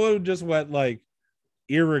just went like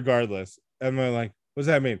irregardless. And I'm like, what does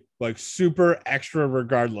that mean? Like super extra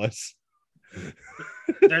regardless.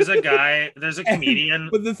 There's a comedian.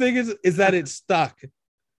 But the thing is that it's stuck.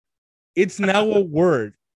 It's now a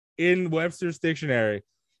word in Webster's dictionary.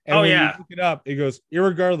 And when you look it up, it goes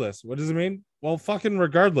irregardless. What does it mean? Well, fucking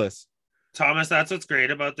regardless. Thomas, that's what's great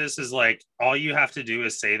about this is like all you have to do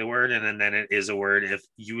is say the word and then it is a word if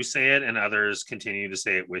you say it and others continue to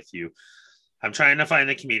say it with you. I'm trying to find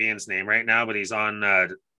the comedian's name right now, but he's on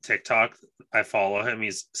TikTok. I follow him.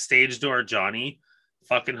 He's Stage Door Johnny.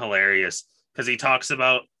 Fucking hilarious because he talks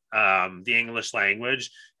about the English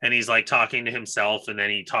language and he's like talking to himself and then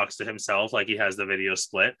he talks to himself like he has the video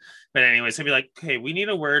split. But anyways, he'll be like, okay, we need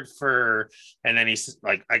a word for, and then he's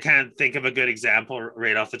like, I can't think of a good example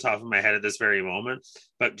right off the top of my head at this very moment,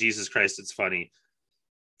 but Jesus Christ, it's funny.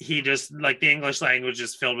 He just like the English language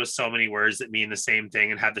is filled with so many words that mean the same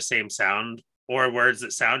thing and have the same sound, or words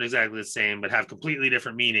that sound exactly the same but have completely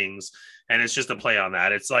different meanings, and it's just a play on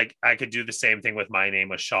that. It's like I could do the same thing with my name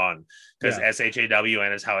with Sean, because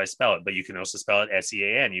Shawn is how I spell it, but you can also spell it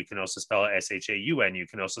Sean, you can also spell it Shaun, you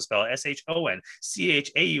can also spell it Shon,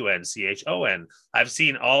 Chaun, Chon. I've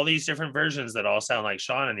seen all these different versions that all sound like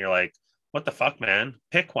Sean, and you're like, what the fuck, man?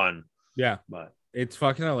 Pick one. Yeah, but it's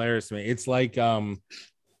fucking hilarious to me. It's like hold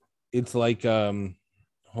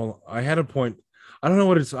on. I had a point. I don't know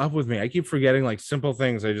what it's up with me. I keep forgetting like simple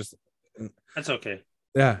things. That's okay.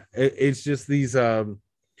 Yeah, it's just these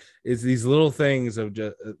it's these little things of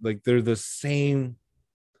just like they're the same.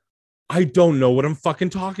 I don't know what I'm fucking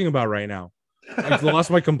talking about right now. I've lost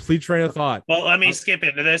my complete train of thought. Well, let me skip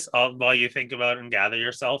into this while you think about it and gather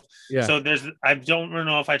yourself. Yeah. So I don't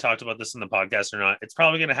know if I talked about this in the podcast or not. It's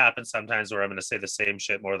probably going to happen sometimes where I'm going to say the same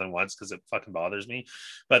shit more than once because it fucking bothers me.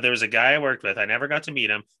 But there was a guy I worked with. I never got to meet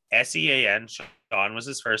him. Sean, Sean was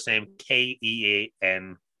his first name. Kean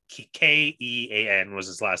was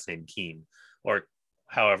his last name, Keen, or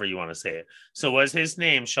however you want to say it. So was his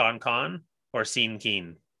name Sean Con or Sean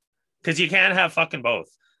Keen? Because you can't have fucking both.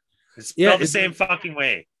 It's spelled the same fucking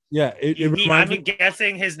way. Yeah, I'm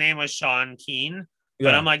guessing his name was Sean Keen,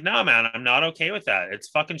 but I'm like, no, man, I'm not okay with that. It's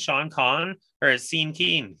fucking Sean Con or it's Sean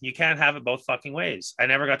Keen. You can't have it both fucking ways. I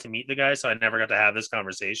never got to meet the guy, so I never got to have this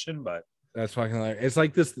conversation, but that's fucking hilarious. It's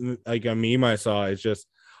like this, like a meme I saw. It's just,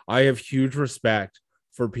 I have huge respect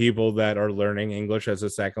for people that are learning English as a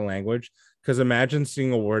second language, because imagine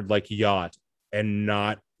seeing a word like yacht and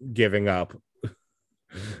not giving up.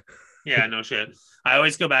 Yeah, no shit. I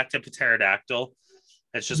always go back to pterodactyl.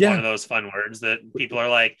 It's just one of those fun words that people are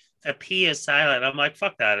like, the P is silent. I'm like,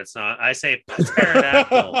 fuck that, it's not. I say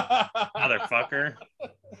pterodactyl, motherfucker.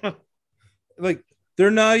 Like,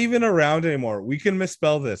 they're not even around anymore. We can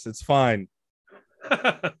misspell this. It's fine.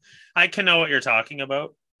 I can know what you're talking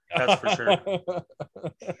about. That's for sure.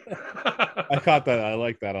 I caught that. I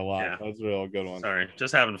like that a lot. Yeah. That's a real good one. Sorry,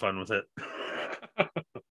 just having fun with it.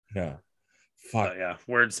 Yeah. Fuck. But yeah,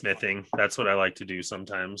 wordsmithing. That's what I like to do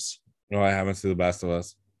sometimes. No, I haven't seen The Best of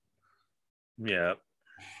Us. Yeah.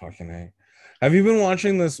 Fucking A. Have you been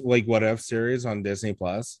watching this like What If series on Disney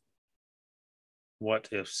Plus? What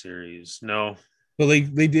If series? No. But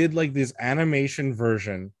like they did like this animation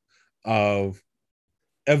version of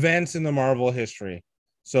events in the Marvel history.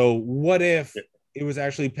 So what if it was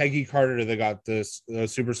actually Peggy Carter that got this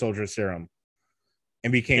super soldier serum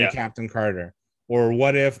and became Captain Carter? Or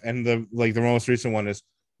what if, and the most recent one is,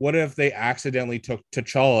 what if they accidentally took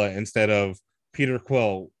T'Challa instead of Peter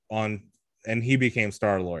Quill and he became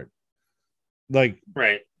Star-Lord? Like,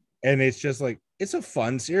 right. And it's just like, it's a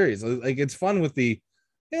fun series. Like, it's fun with the,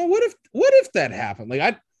 what if that happened? Like,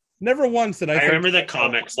 I never once did I remember the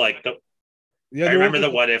comics, like I remember the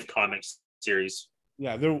What If comics series.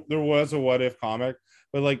 Yeah, there was a What If comic,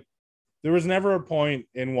 but like, there was never a point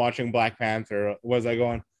in watching Black Panther was I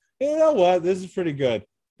going, you know what, this is pretty good.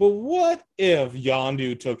 But what if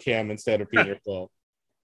Yondu took him instead of Peter Quill?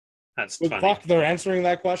 That's funny. Fuck, they're answering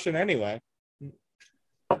that question anyway.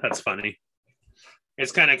 That's funny.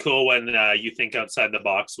 It's kind of cool when you think outside the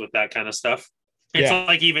box with that kind of stuff. It's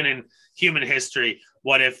like even in human history,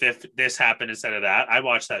 what if this happened instead of that? I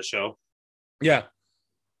watched that show. Yeah,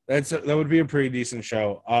 that would be a pretty decent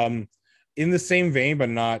show. In the same vein, but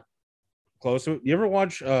not close to it. You ever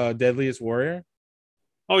watch Deadliest Warrior?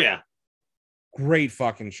 Oh yeah, great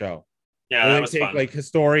fucking show. Yeah, that was fun. Like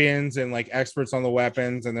historians and like experts on the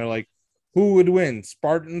weapons, and they're like, who would win,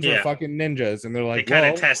 Spartans or fucking ninjas? And they're like, they kind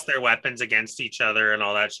of test their weapons against each other and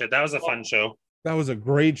all that shit. That was a fun show. That was a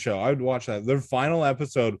great show. I would watch that. Their final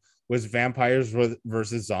episode was vampires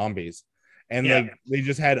versus zombies, and like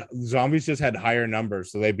zombies just had higher numbers,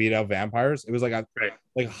 so they beat out vampires. It was like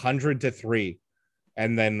 100-3,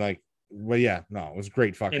 and then like. Well, yeah, no, it was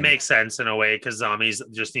great. Fucking. It makes sense in a way because zombies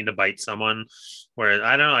just need to bite someone. Where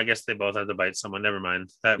I don't know. I guess they both have to bite someone. Never mind.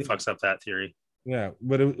 That fucks up that theory. Yeah,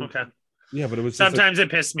 but it was. Sometimes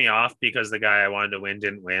it pissed me off because the guy I wanted to win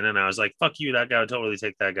didn't win, and I was like, "Fuck you!" That guy would totally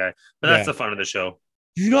take that guy. But that's the fun of the show.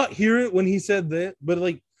 Did you not hear it when he said that? But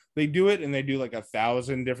like they do it, and they do like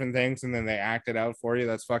 1,000 different things, and then they act it out for you.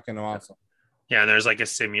 That's fucking awesome. Yeah, and there's like a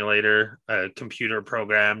simulator, a computer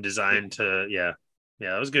program designed to. Yeah,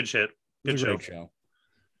 that was good shit. Good show.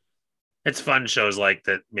 It's fun shows like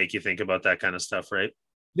that make you think about that kind of stuff, right?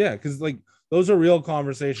 Yeah, because like those are real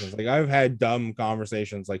conversations. Like I've had dumb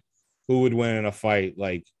conversations like who would win in a fight,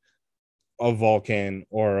 like a Vulcan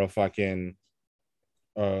or a fucking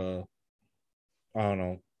I don't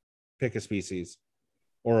know, pick a species.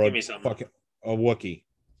 Or a fucking a Wookiee.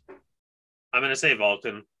 I'm gonna say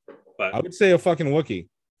Vulcan, but I would say a fucking Wookiee.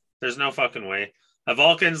 There's no fucking way. A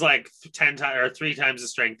Vulcan's like 10 times or 3 times the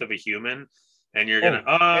strength of a human, and you're gonna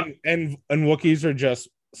and Wookiees are just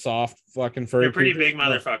soft fucking furry. They're pretty big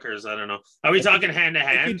motherfuckers. I don't know. Are we talking hand to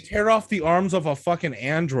hand? You can tear off the arms of a fucking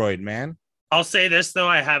android, man. I'll say this though,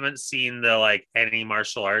 I haven't seen the like any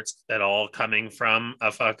martial arts at all coming from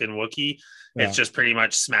a fucking Wookiee. Yeah. It's just pretty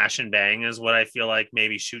much smash and bang is what I feel like.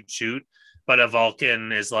 Maybe shoot. But a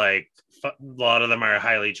Vulcan is like a lot of them are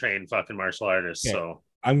highly trained fucking martial artists. Okay. So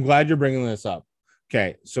I'm glad you're bringing this up.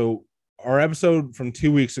 Okay, so our episode from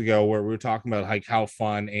 2 weeks ago where we were talking about like how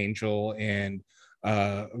fun Angel and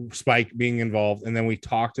Spike being involved, and then we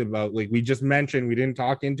talked about, like we just mentioned, we didn't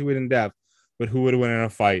talk into it in depth, but who would win in a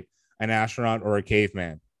fight, an astronaut or a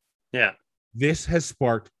caveman? Yeah, this has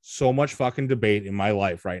sparked so much fucking debate in my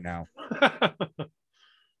life right now.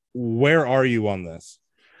 Where are you on this?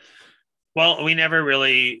 Well, we never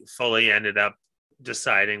really fully ended up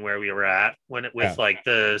deciding where we were at with like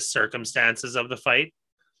the circumstances of the fight.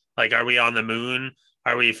 Like, are we on the moon?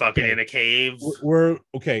 Are we fucking in a cave? We're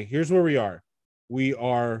okay. Here's where we are.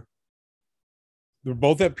 We're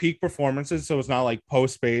both at peak performances, so it's not like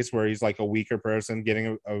post space where he's like a weaker person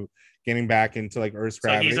getting back into like Earth's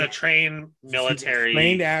gravity. So he's a trained military,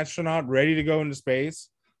 trained astronaut ready to go into space.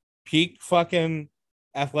 Peak fucking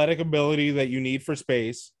athletic ability that you need for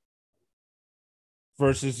space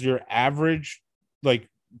versus your average, like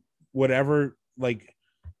whatever, like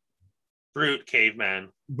brute caveman.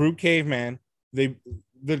 The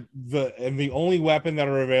only weapon that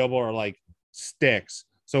are available are like sticks.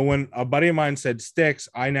 So when a buddy of mine said sticks,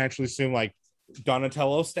 I naturally assume like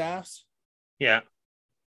Donatello staffs. Yeah.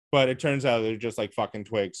 But it turns out they're just like fucking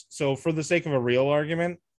twigs. So for the sake of a real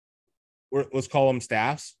argument, let's call them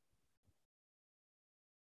staffs.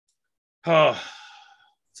 Oh,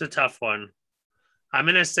 it's a tough one. I'm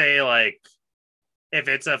going to say, like, if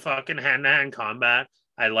it's a fucking hand-to-hand combat,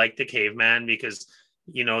 I like the caveman because,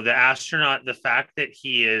 you know, the astronaut, the fact that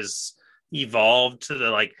he is evolved to the,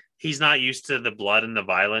 like, he's not used to the blood and the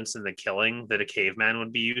violence and the killing that a caveman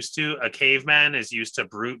would be used to. A caveman is used to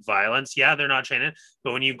brute violence. Yeah, they're not trained,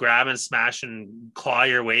 but when you grab and smash and claw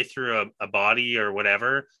your way through a body or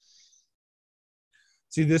whatever.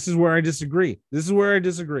 See, this is where I disagree.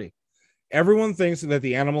 Everyone thinks that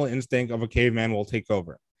the animal instinct of a caveman will take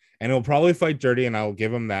over, and he'll probably fight dirty, and I'll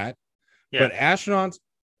give him that. Yeah. But astronauts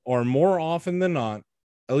are more often than not,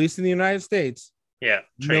 at least in the United States,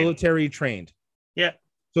 military trained. Yeah.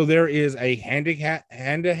 So there is a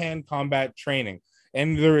hand-to-hand combat training,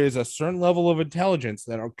 and there is a certain level of intelligence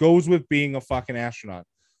that goes with being a fucking astronaut.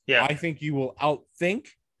 Yeah. I think you will outthink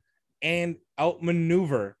and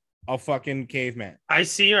outmaneuver a fucking caveman. I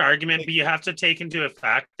see your argument, but you have to take into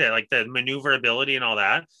effect that, like, the maneuverability and all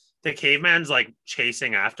that, the caveman's like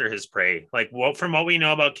chasing after his prey. Like, from what we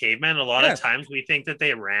know about cavemen, a lot of times we think that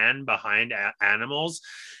they ran behind animals,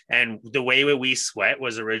 and the way we sweat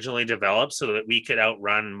was originally developed so that we could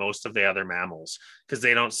outrun most of the other mammals because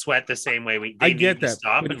they don't sweat the same way. I get that.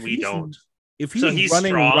 Stop, and we don't. If he's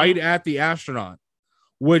running strong, right at the astronaut,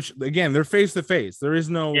 which again, they're face to face. There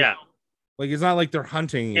is no Like, it's not like they're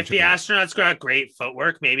hunting. If the astronaut's got great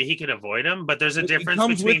footwork, maybe he could avoid him. But there's a difference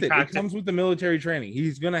between it comes with the military training.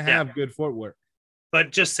 He's gonna have good footwork. But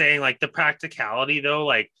just saying, like, the practicality though,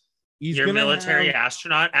 like, your military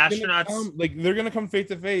astronauts, like, they're gonna come face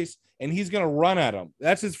to face, and he's gonna run at him.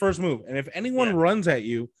 That's his first move. And if anyone runs at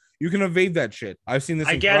you, you can evade that shit. I've seen this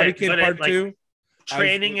in Karate Kid Part 2.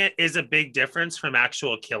 Training it is a big difference from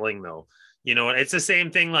actual killing, though. You know, it's the same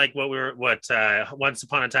thing like what Once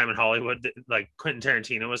Upon a Time in Hollywood, like Quentin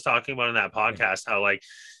Tarantino was talking about in that podcast, how like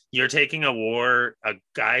you're taking a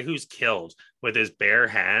guy who's killed with his bare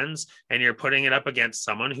hands, and you're putting it up against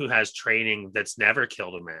someone who has training that's never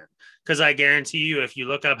killed a man. Because I guarantee you, if you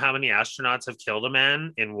look up how many astronauts have killed a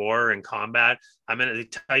man in war and combat, I'm going to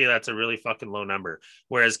tell you that's a really fucking low number.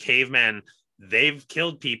 Whereas cavemen, they've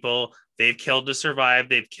killed people, they've killed to survive,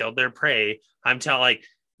 they've killed their prey. I'm telling, like,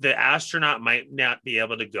 the astronaut might not be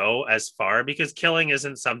able to go as far because killing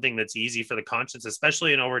isn't something that's easy for the conscience,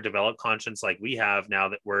 especially an overdeveloped conscience like we have now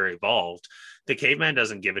that we're evolved. The caveman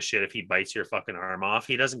doesn't give a shit if he bites your fucking arm off.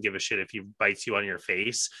 He doesn't give a shit if he bites you on your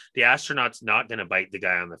face. The astronaut's not going to bite the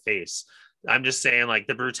guy on the face. I'm just saying, like,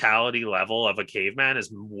 the brutality level of a caveman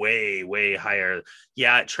is way, way higher.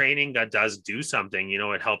 Yeah, training that does do something, you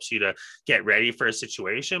know, it helps you to get ready for a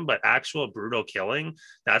situation, but actual brutal killing,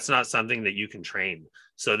 that's not something that you can train.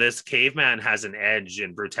 So this caveman has an edge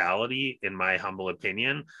in brutality, in my humble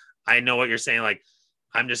opinion. I know what you're saying. Like,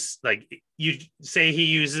 I'm just like, you say he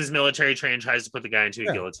uses military training, tries to put the guy into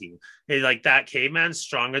a guillotine. Hey, like, that caveman's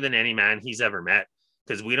stronger than any man he's ever met.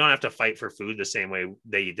 because we don't have to fight for food the same way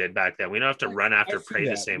that you did back then. We don't have to run after prey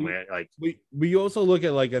the same way. Like we also look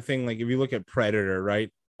at like a thing like if you look at Predator,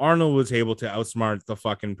 right? Arnold was able to outsmart the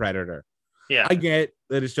fucking Predator. Yeah, I get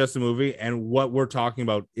that it's just a movie, and what we're talking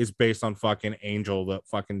about is based on fucking Angel, the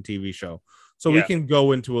fucking TV show. So we can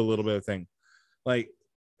go into a little bit of thing. Like,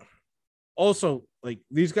 also, like,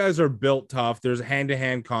 these guys are built tough. There's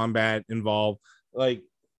hand-to-hand combat involved. Like,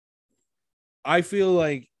 I feel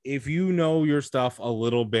like if you know your stuff a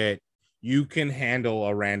little bit, you can handle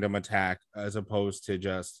a random attack as opposed to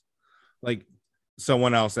just like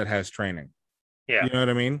someone else that has training. Yeah. You know what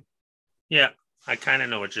I mean? Yeah. I kind of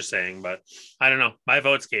know what you're saying, but I don't know. My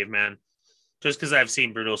vote's Caveman. Just because I've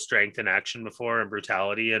seen brutal strength in action before and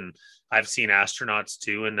brutality, and I've seen astronauts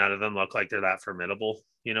too, and none of them look like they're that formidable.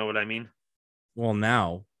 You know what I mean? Well,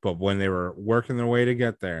 now, but when they were working their way to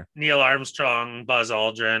get there. Neil Armstrong, Buzz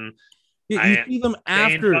Aldrin. You see them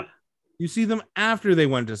after. You see them after they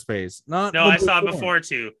went to space. Not no, I saw it before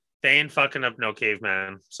too. They ain't fucking up no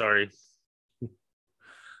Caveman. Sorry.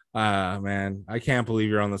 Man, I can't believe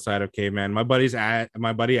you're on the side of Caveman. My buddy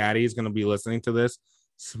Addy is gonna be listening to this,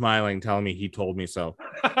 smiling, telling me he told me so.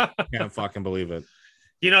 Can't fucking believe it.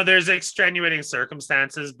 You know, there's extenuating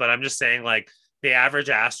circumstances, but I'm just saying, like, the average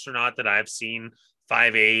astronaut that I've seen,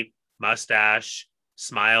 5'8", mustache,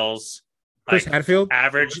 smiles. Chris Hadfield?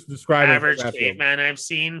 Average caveman I've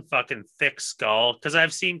seen, fucking thick skull. Because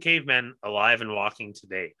I've seen cavemen alive and walking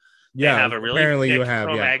today. Yeah, they have a really thick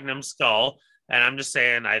Cro-Magnon skull. And I'm just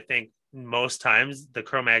saying, I think most times the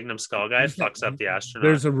Cro-Magnon skull guy fucks up the astronaut.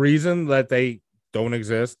 There's a reason that they don't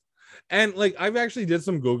exist. And like, I've actually did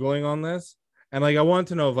some Googling on this. And like, I want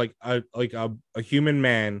to know if like a human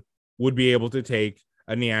man would be able to take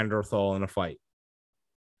a Neanderthal in a fight.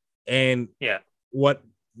 And yeah, what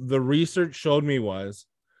the research showed me was,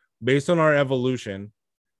 based on our evolution,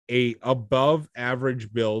 a above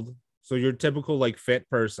average build, so your typical like fit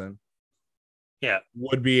person,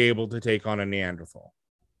 would be able to take on a Neanderthal.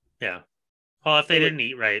 Yeah. Well, if they didn't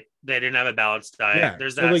eat right, they didn't have a balanced diet. Yeah.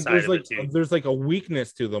 There's that side of it too. There's like a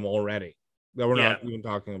weakness to them already that we're not even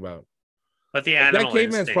talking about. But the animal that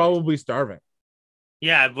caveman's probably starving.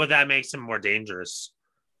 Yeah, but that makes him more dangerous.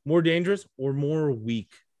 More dangerous or more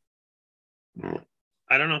weak?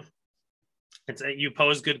 I don't know. You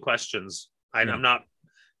pose good questions. I'm not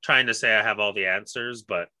trying to say I have all the answers,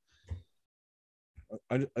 but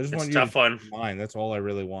I just want you tough one. Mine. That's all I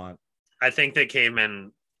really want. I think that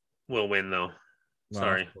cavemen will win, though.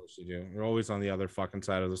 Sorry. Of course you do. You're always on the other fucking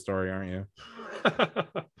side of the story, aren't you?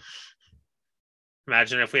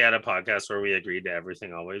 Imagine if we had a podcast where we agreed to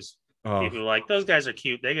everything always. Oh. People were like, those guys are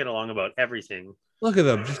cute. They get along about everything. Look at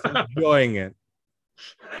them, just enjoying it.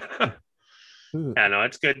 Yeah, no,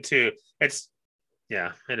 it's good too. It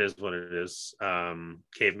is what it is.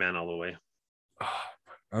 Caveman all the way.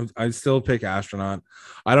 I'd still pick astronaut.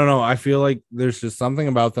 I don't know. I feel like there's just something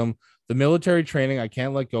about them. The military training I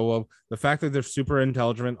can't let go of. The fact that they're super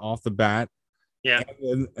intelligent off the bat. Yeah.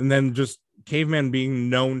 And then just caveman being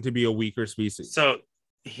known to be a weaker species. So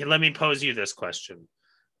let me pose you this question.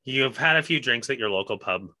 You've had a few drinks at your local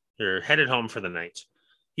pub. You're headed home for the night.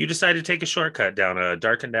 You decide to take a shortcut down a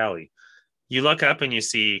darkened alley. You look up and you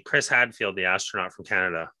see Chris Hadfield, the astronaut from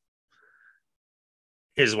Canada.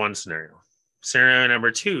 Is one scenario. Scenario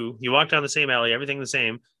number 2, you walk down the same alley, everything the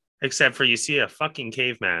same, except for you see a fucking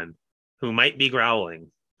caveman who might be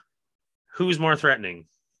growling. Who's more threatening?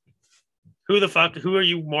 Who are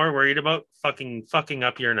you more worried about fucking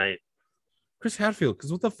up your night? Chris Hadfield,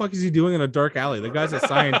 because what the fuck is he doing in a dark alley? The guy's a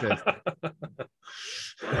scientist.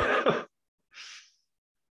 I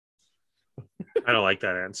don't like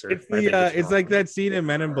that answer. It's like that scene in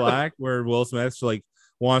Men in Black where Will Smith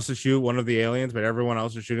wants to shoot one of the aliens, but everyone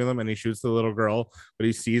else is shooting them, and he shoots the little girl, but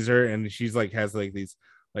he sees her and she's like has like these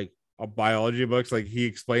like a biology books. Like he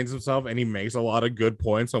explains himself and he makes a lot of good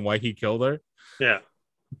points on why he killed her. Yeah,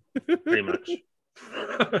 pretty much.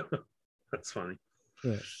 That's funny.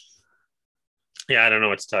 Yeah, I don't know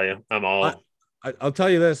what to tell you. I'll tell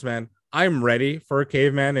you this, man. I'm ready for a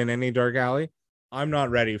caveman in any dark alley. I'm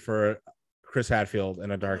not ready for Chris Hadfield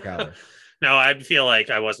in a dark alley. No, I'd feel like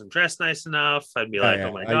I wasn't dressed nice enough. I'd be like,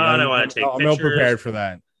 oh my God, I want to take pictures. I'm ill prepared for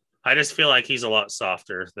that. I just feel like he's a lot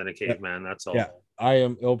softer than a caveman. That's all. Yeah, I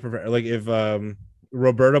am ill prepared. Like if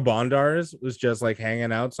Roberta Bondars was just like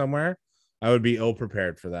hanging out somewhere, I would be ill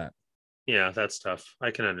prepared for that. Yeah, that's tough. I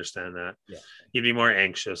can understand that. Yeah. You'd be more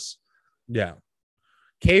anxious. Yeah.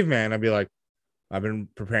 Caveman, I'd be like, I've been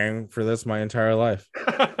preparing for this my entire life.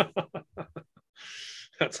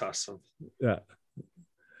 That's awesome. Yeah.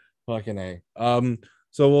 Fucking A.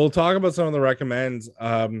 So we'll talk about some of the recommends.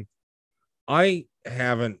 I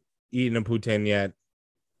haven't eaten a poutine yet.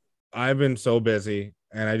 I've been so busy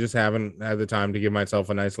and I just haven't had the time to give myself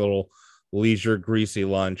a nice little leisure greasy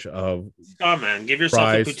lunch of Oh man, give yourself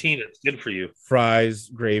fries, a poutine. It's good for you. Fries,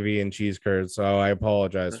 gravy, and cheese curds. So I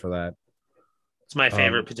apologize for that. It's my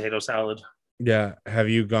favorite potato salad. Yeah. Have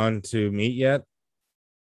you gone to meet yet?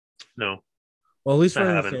 No. Well, at least we're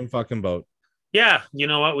in the same fucking boat. Yeah, you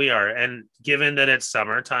know what, we are. And given that it's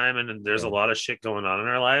summertime and there's a lot of shit going on in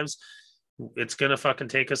our lives, it's gonna fucking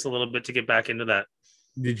take us a little bit to get back into that.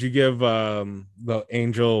 Did you give the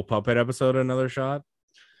Angel Puppet episode another shot?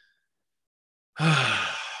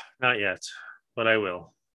 Not yet, but I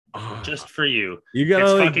will. Just for you. You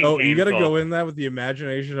gotta you gotta go in that with the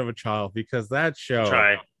imagination of a child, because that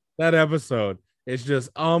show, that episode is just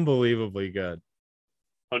unbelievably good.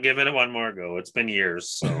 I'll give it one more go. It's been years,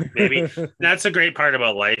 so maybe that's a great part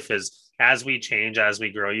about life is as we change, as we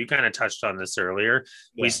grow. You kind of touched on this earlier.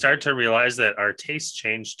 Yeah. We start to realize that our tastes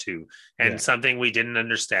change too, and something we didn't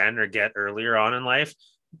understand or get earlier on in life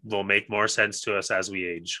will make more sense to us as we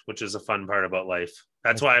age, which is a fun part about life.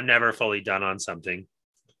 That's why I'm never fully done on something.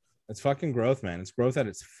 It's fucking growth, man. It's growth at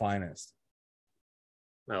its finest.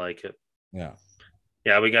 I like it. Yeah.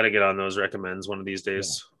 Yeah, we got to get on those recommends one of these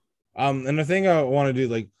days. Yeah. And the thing I want to do,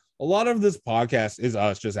 like, a lot of this podcast is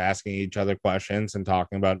us just asking each other questions and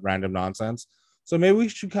talking about random nonsense. So maybe we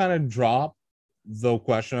should kind of drop the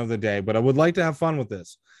question of the day, but I would like to have fun with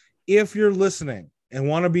this. If you're listening and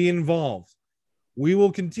want to be involved, we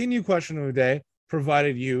will continue question of the day,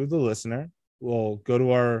 provided you, the listener, will go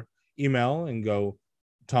to our email and go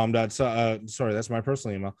Tom. Sorry, that's my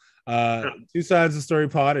personal email.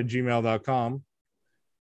 2sidesofstorypod@gmail.com.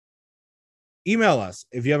 Email us.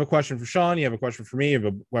 If you have a question for Sean, you have a question for me, you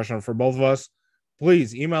have a question for both of us,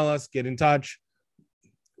 please email us, get in touch.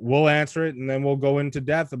 We'll answer it, and then we'll go into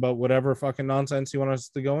depth about whatever fucking nonsense you want us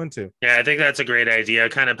to go into. Yeah, I think that's a great idea.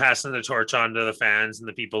 Kind of passing the torch on to the fans and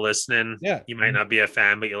the people listening. Yeah. You might not be a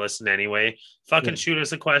fan, but you listen anyway. Fucking shoot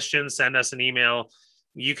us a question, send us an email.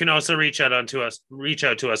 You can also reach out to us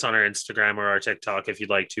on our Instagram or our TikTok if you'd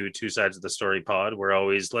like to. 2 Sides of the Story Pod. We're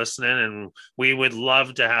always listening, and we would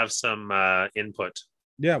love to have some input.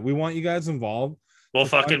 Yeah, we want you guys involved. We'll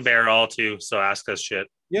fucking bear all too. So ask us shit.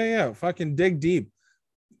 Yeah. Fucking dig deep.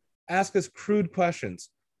 Ask us crude questions.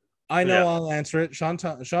 I know I'll answer it.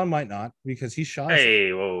 Sean might not, because he's shy.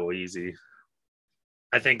 Hey, whoa, easy.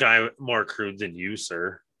 I think I'm more crude than you,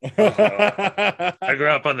 sir. I grew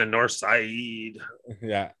up on the north side.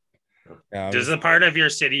 Yeah. Does the part of your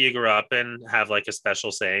city you grew up in have like a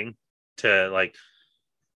special saying to, like,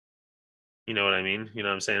 you know what I mean? You know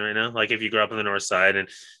what I'm saying right now? Like if you grew up on the north side and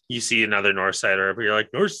you see another north sider, you're like,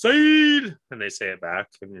 north side, and they say it back,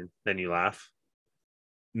 and then you laugh.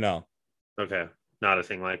 No. Okay. Not a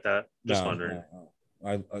thing like that. Just wondering.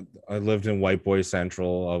 No. I lived in White Boy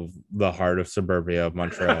Central of the heart of suburbia of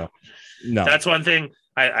Montreal. No. That's one thing.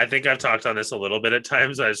 I think I've talked on this a little bit at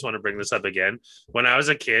times. I just want to bring this up again. When I was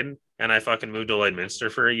a kid and I fucking moved to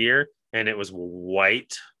Lloydminster for a year and it was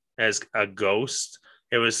white as a ghost,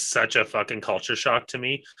 it was such a fucking culture shock to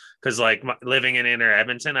me, because like living in inner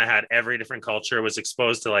Edmonton, I had every different culture, was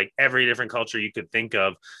exposed to like every different culture you could think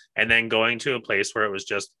of, and then going to a place where it was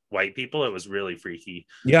just white people, it was really freaky.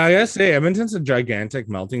 Yeah, I gotta say, Edmonton's a gigantic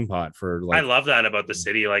melting pot for like. I love that about the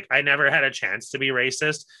city. Like I never had a chance to be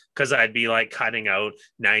racist because I'd be like cutting out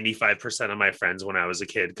 95% of my friends when I was a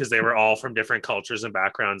kid, because they were all from different cultures and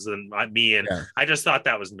backgrounds than me, and I just thought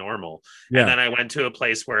that was normal. And then I went to a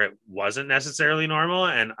place where it wasn't necessarily normal,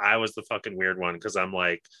 and I was the fucking weird one, because I'm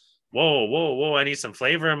like, whoa, I need some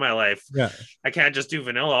flavor in my life. Yeah, I can't just do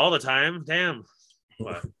vanilla all the time. Damn.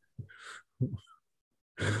 But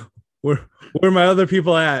where my other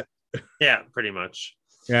people at? Yeah, pretty much.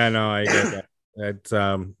 Yeah, no, I get that. It's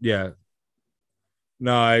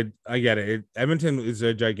no, I get it. Edmonton is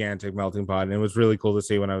a gigantic melting pot, and it was really cool to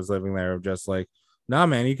see when I was living there. Just like, nah,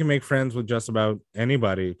 man, you can make friends with just about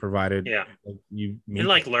anybody, provided you meet and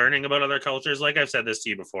like learning about other cultures. Like I've said this to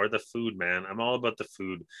you before, the food, man. I'm all about the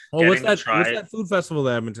food. Oh, what's that food festival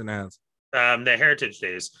that Edmonton has? The Heritage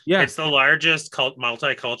Days. Yeah, it's the largest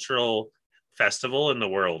multicultural festival in the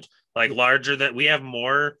world. Like larger than, we have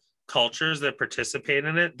more cultures that participate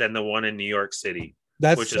in it than the one in New York City.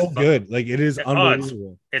 That's so good. Like it is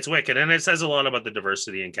unbelievable. It's wicked. And it says a lot about the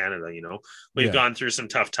diversity in Canada. You know, we've gone through some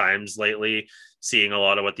tough times lately, seeing a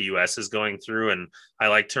lot of what the US is going through. And I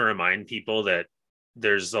like to remind people that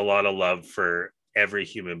there's a lot of love for every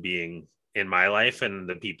human being in my life and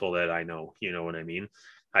the people that I know. You know what I mean?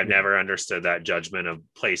 I've never understood that judgment of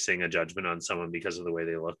placing a judgment on someone because of the way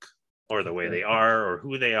they look, or the way they are, or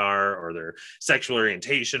who they are, or their sexual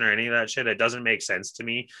orientation, or any of that shit. It doesn't make sense to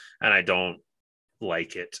me. And I don't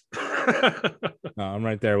like it. No, I'm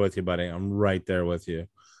right there with you, buddy. I'm right there with you.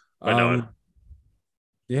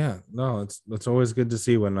 Yeah, no, it's always good to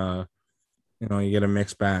see when you get a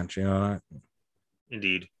mixed batch.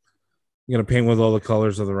 Indeed. You gotta paint with all the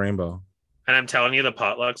colors of the rainbow. And I'm telling you, the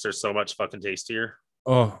potlucks are so much fucking tastier.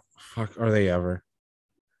 Oh fuck, are they ever?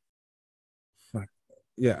 Fuck.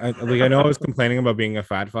 Yeah, I know I was complaining about being a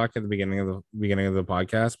fat fuck at the beginning of the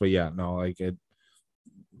podcast, but yeah, no, like it.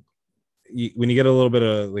 When you get a little bit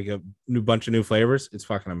of like a bunch of new flavors, it's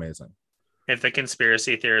fucking amazing. If the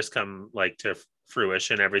conspiracy theorists come like to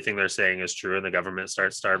fruition, everything they're saying is true, and the government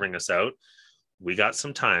starts starving us out, we got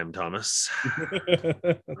some time, Thomas.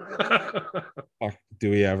 Fuck, do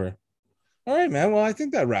we ever? All right, man. Well, I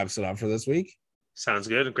think that wraps it up for this week. Sounds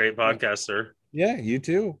good. Great podcast, sir. Yeah, you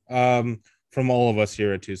too. From all of us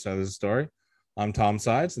here at Two Sides of the Story, I'm Tom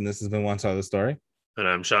Sides, and this has been One Side of the Story. And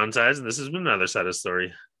I'm Sean Sides, and this has been Another Side of the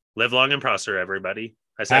Story. Live long and prosper, everybody.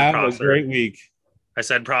 I said Have prosper. a great week. I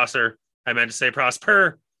said prosper. I meant to say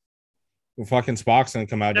prosper. Well, fucking Spock's gonna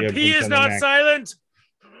come out. The P is not silent.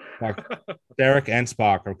 Fuck. Derek and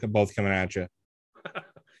Spock are both coming at you.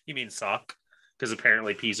 You mean sock? Because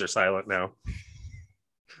apparently P's are silent now.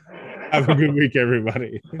 Have a good week,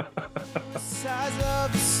 everybody. Sides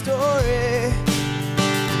of the story.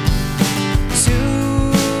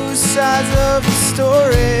 Two sides of the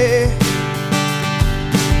story.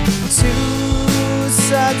 Two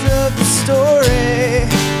sides of the story.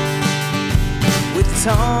 With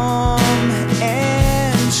Tom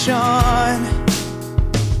and Sean.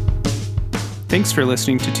 Thanks for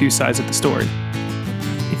listening to Two Sides of the Story.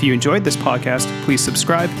 If you enjoyed this podcast, please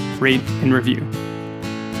subscribe, rate, and review.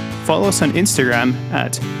 Follow us on Instagram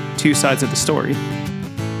at Two Sides of the Story,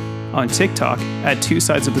 on TikTok at Two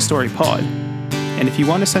Sides of the Story Pod, and if you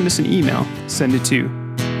want to send us an email, send it to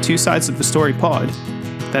Two Sides of the Story Pod.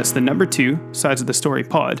 That's the number 2 Sides of the Story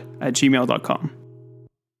Pod at gmail.com.